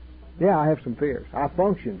 Yeah, I have some fears. I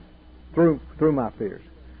function through my fears.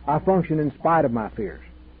 I function in spite of my fears.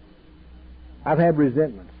 I've had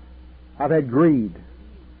resentments. I've had greed.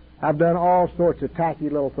 I've done all sorts of tacky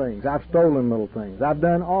little things. I've stolen little things. I've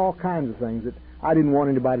done all kinds of things that I didn't want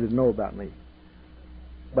anybody to know about me.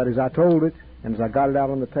 But as I told it, and as I got it out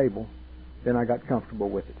on the table, then I got comfortable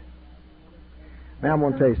with it. Now I'm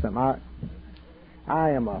going to tell you something. I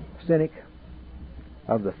am a cynic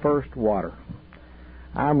of the first water.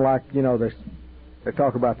 I'm like, they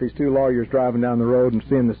talk about these two lawyers driving down the road and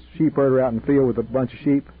seeing the sheep herder out in the field with a bunch of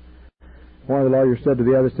sheep. One of the lawyers said to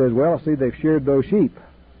the other, says, well, I see they've sheared those sheep.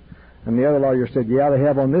 And the other lawyer said, yeah, they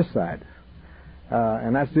have on this side.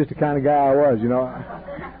 And that's just the kind of guy I was,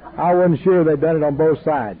 I wasn't sure they'd done it on both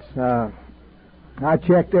sides. I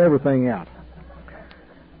checked everything out.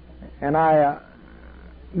 And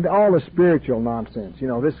all the spiritual nonsense,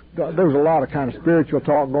 there was a lot of kind of spiritual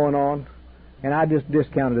talk going on, and I just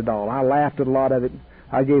discounted it all. I laughed at a lot of it.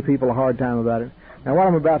 I gave people a hard time about it. Now, what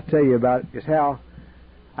I'm about to tell you about is how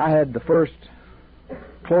I had the first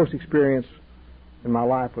close experience in my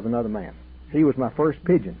life with another man. He was my first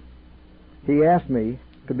pigeon. He asked me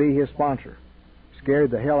to be his sponsor.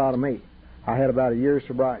 Scared the hell out of me. I had about a year's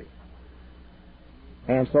sobriety.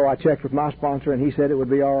 And so I checked with my sponsor, and he said it would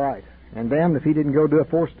be all right. And damned if he didn't go do a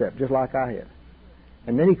fourth step, just like I had.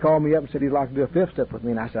 And then he called me up and said he'd like to do a fifth step with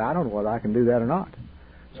me. And I said, I don't know whether I can do that or not.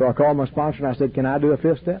 So I called my sponsor, and I said, can I do a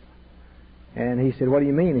fifth step? And he said, what do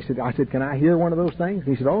you mean? I said, can I hear one of those things?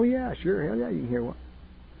 And he said, oh, yeah, sure, hell yeah, you can hear one.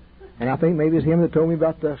 And I think maybe it's him that told me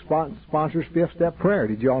about the sponsor's fifth step prayer.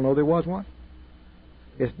 Did you all know there was one?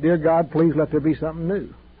 It's, dear God, please let there be something new.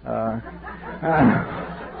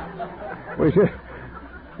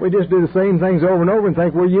 We just do the same things over and over and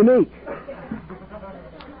think we're unique.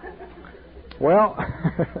 Well,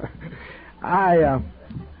 I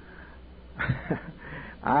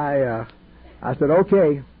said,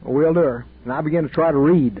 okay, we'll do her. And I began to try to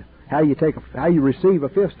read how you receive a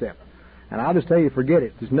fifth step. And I'll just tell you, forget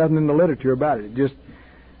it. There's nothing in the literature about it.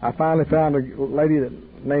 I finally found a lady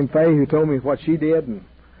named Faye who told me what she did,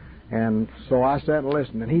 and so I sat and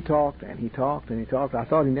listened. And he talked, and he talked, and he talked. I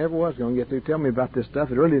thought he never was going to get through telling me about this stuff.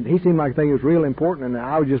 He seemed like the thing was real important, and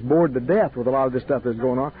I was just bored to death with a lot of this stuff that's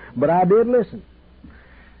going on. But I did listen.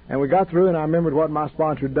 And we got through, and I remembered what my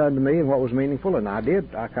sponsor had done to me and what was meaningful, and I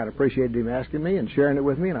did. I kind of appreciated him asking me and sharing it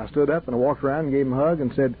with me, and I stood up and I walked around and gave him a hug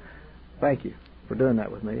and said, thank you for doing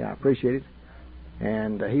that with me. I appreciate it.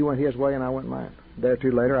 And he went his way and I went mine. A day or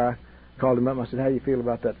two later, I called him up and I said, how do you feel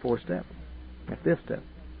about that fourth step, that fifth step?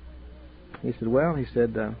 He said, well, I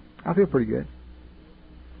feel pretty good.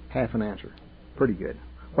 Half an answer. Pretty good.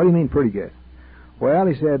 What do you mean pretty good? Well,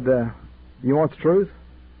 he said, you want the truth?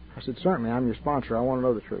 I said, certainly, I'm your sponsor. I want to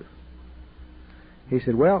know the truth. He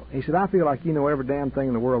said, I feel like you know every damn thing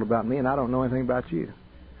in the world about me and I don't know anything about you.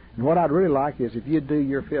 And what I'd really like is if you'd do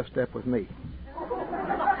your fifth step with me.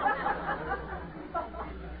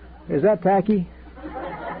 Is that tacky?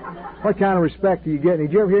 What kind of respect do you get?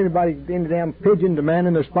 Did you ever hear any damn pigeon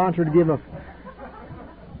demanding their sponsor to give them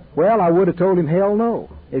Well, I would have told him hell no,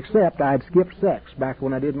 except I had skipped sex back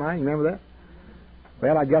when I did mine. You remember that?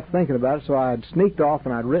 Well, I got thinking about it, so I had sneaked off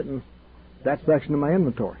and I'd written that section of my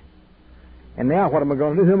inventory. And now what am I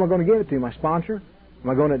going to do? Who am I going to give it to? My sponsor? Am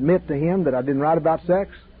I going to admit to him that I didn't write about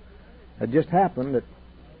sex? It just happened that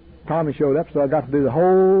Tommy showed up, so I got to do the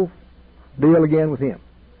whole deal again with him.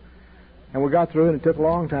 And we got through, and it took a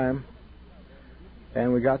long time.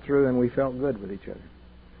 And we got through, and we felt good with each other.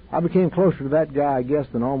 I became closer to that guy, I guess,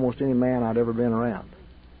 than almost any man I'd ever been around.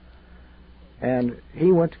 And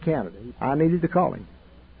he went to Canada. I needed to call him.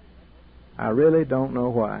 I really don't know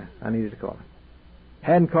why I needed to call him.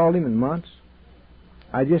 Hadn't called him in months.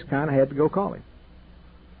 I just kind of had to go call him.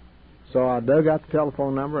 So I dug out the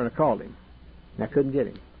telephone number and I called him. And I couldn't get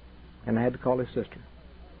him. And I had to call his sister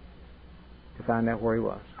to find out where he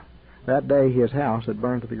was. That day, his house had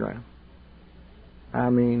burned to the ground. I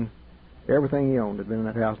mean, everything he owned had been in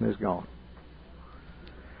that house and is gone.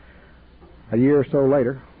 A year or so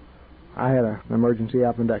later, I had an emergency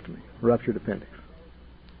appendectomy, ruptured appendix.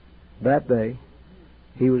 That day,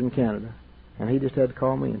 he was in Canada, and he just had to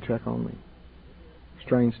call me and check on me.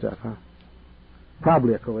 Strange stuff, huh?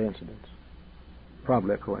 Probably a coincidence.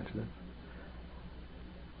 Probably a coincidence.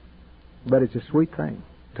 But it's a sweet thing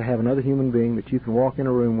to have another human being that you can walk in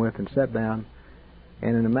a room with and sit down,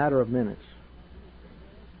 and in a matter of minutes,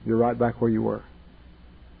 you're right back where you were,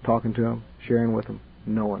 talking to him, sharing with him,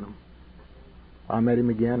 knowing him. I met him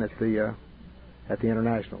again at the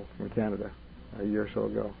International in Canada a year or so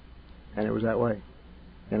ago, and it was that way.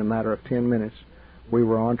 In a matter of 10 minutes, we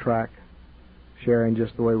were on track, sharing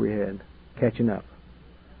just the way we had, catching up.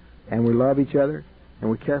 And we love each other, and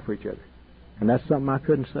we care for each other. And that's something I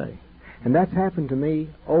couldn't say. And that's happened to me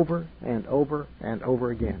over and over and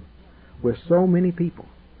over again with so many people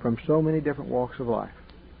from so many different walks of life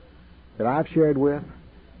that I've shared with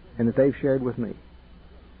and that they've shared with me.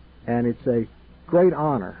 And it's a great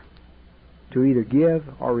honor to either give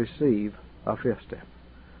or receive a fifth step.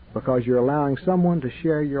 because you're allowing someone to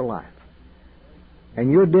share your life.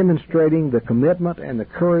 And you're demonstrating the commitment and the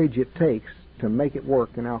courage it takes to make it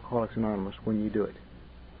work in Alcoholics Anonymous when you do it.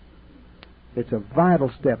 It's a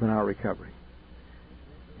vital step in our recovery.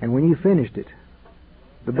 And when you finished it,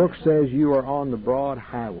 the book says you are on the broad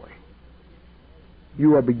highway.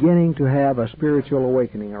 You are beginning to have a spiritual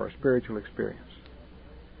awakening or a spiritual experience.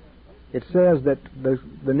 It says that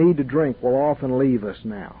the need to drink will often leave us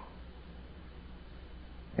now.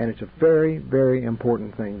 And it's a very, very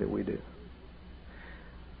important thing that we do.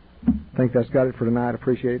 I think that's got it for tonight.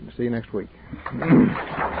 Appreciate it, and see you next week.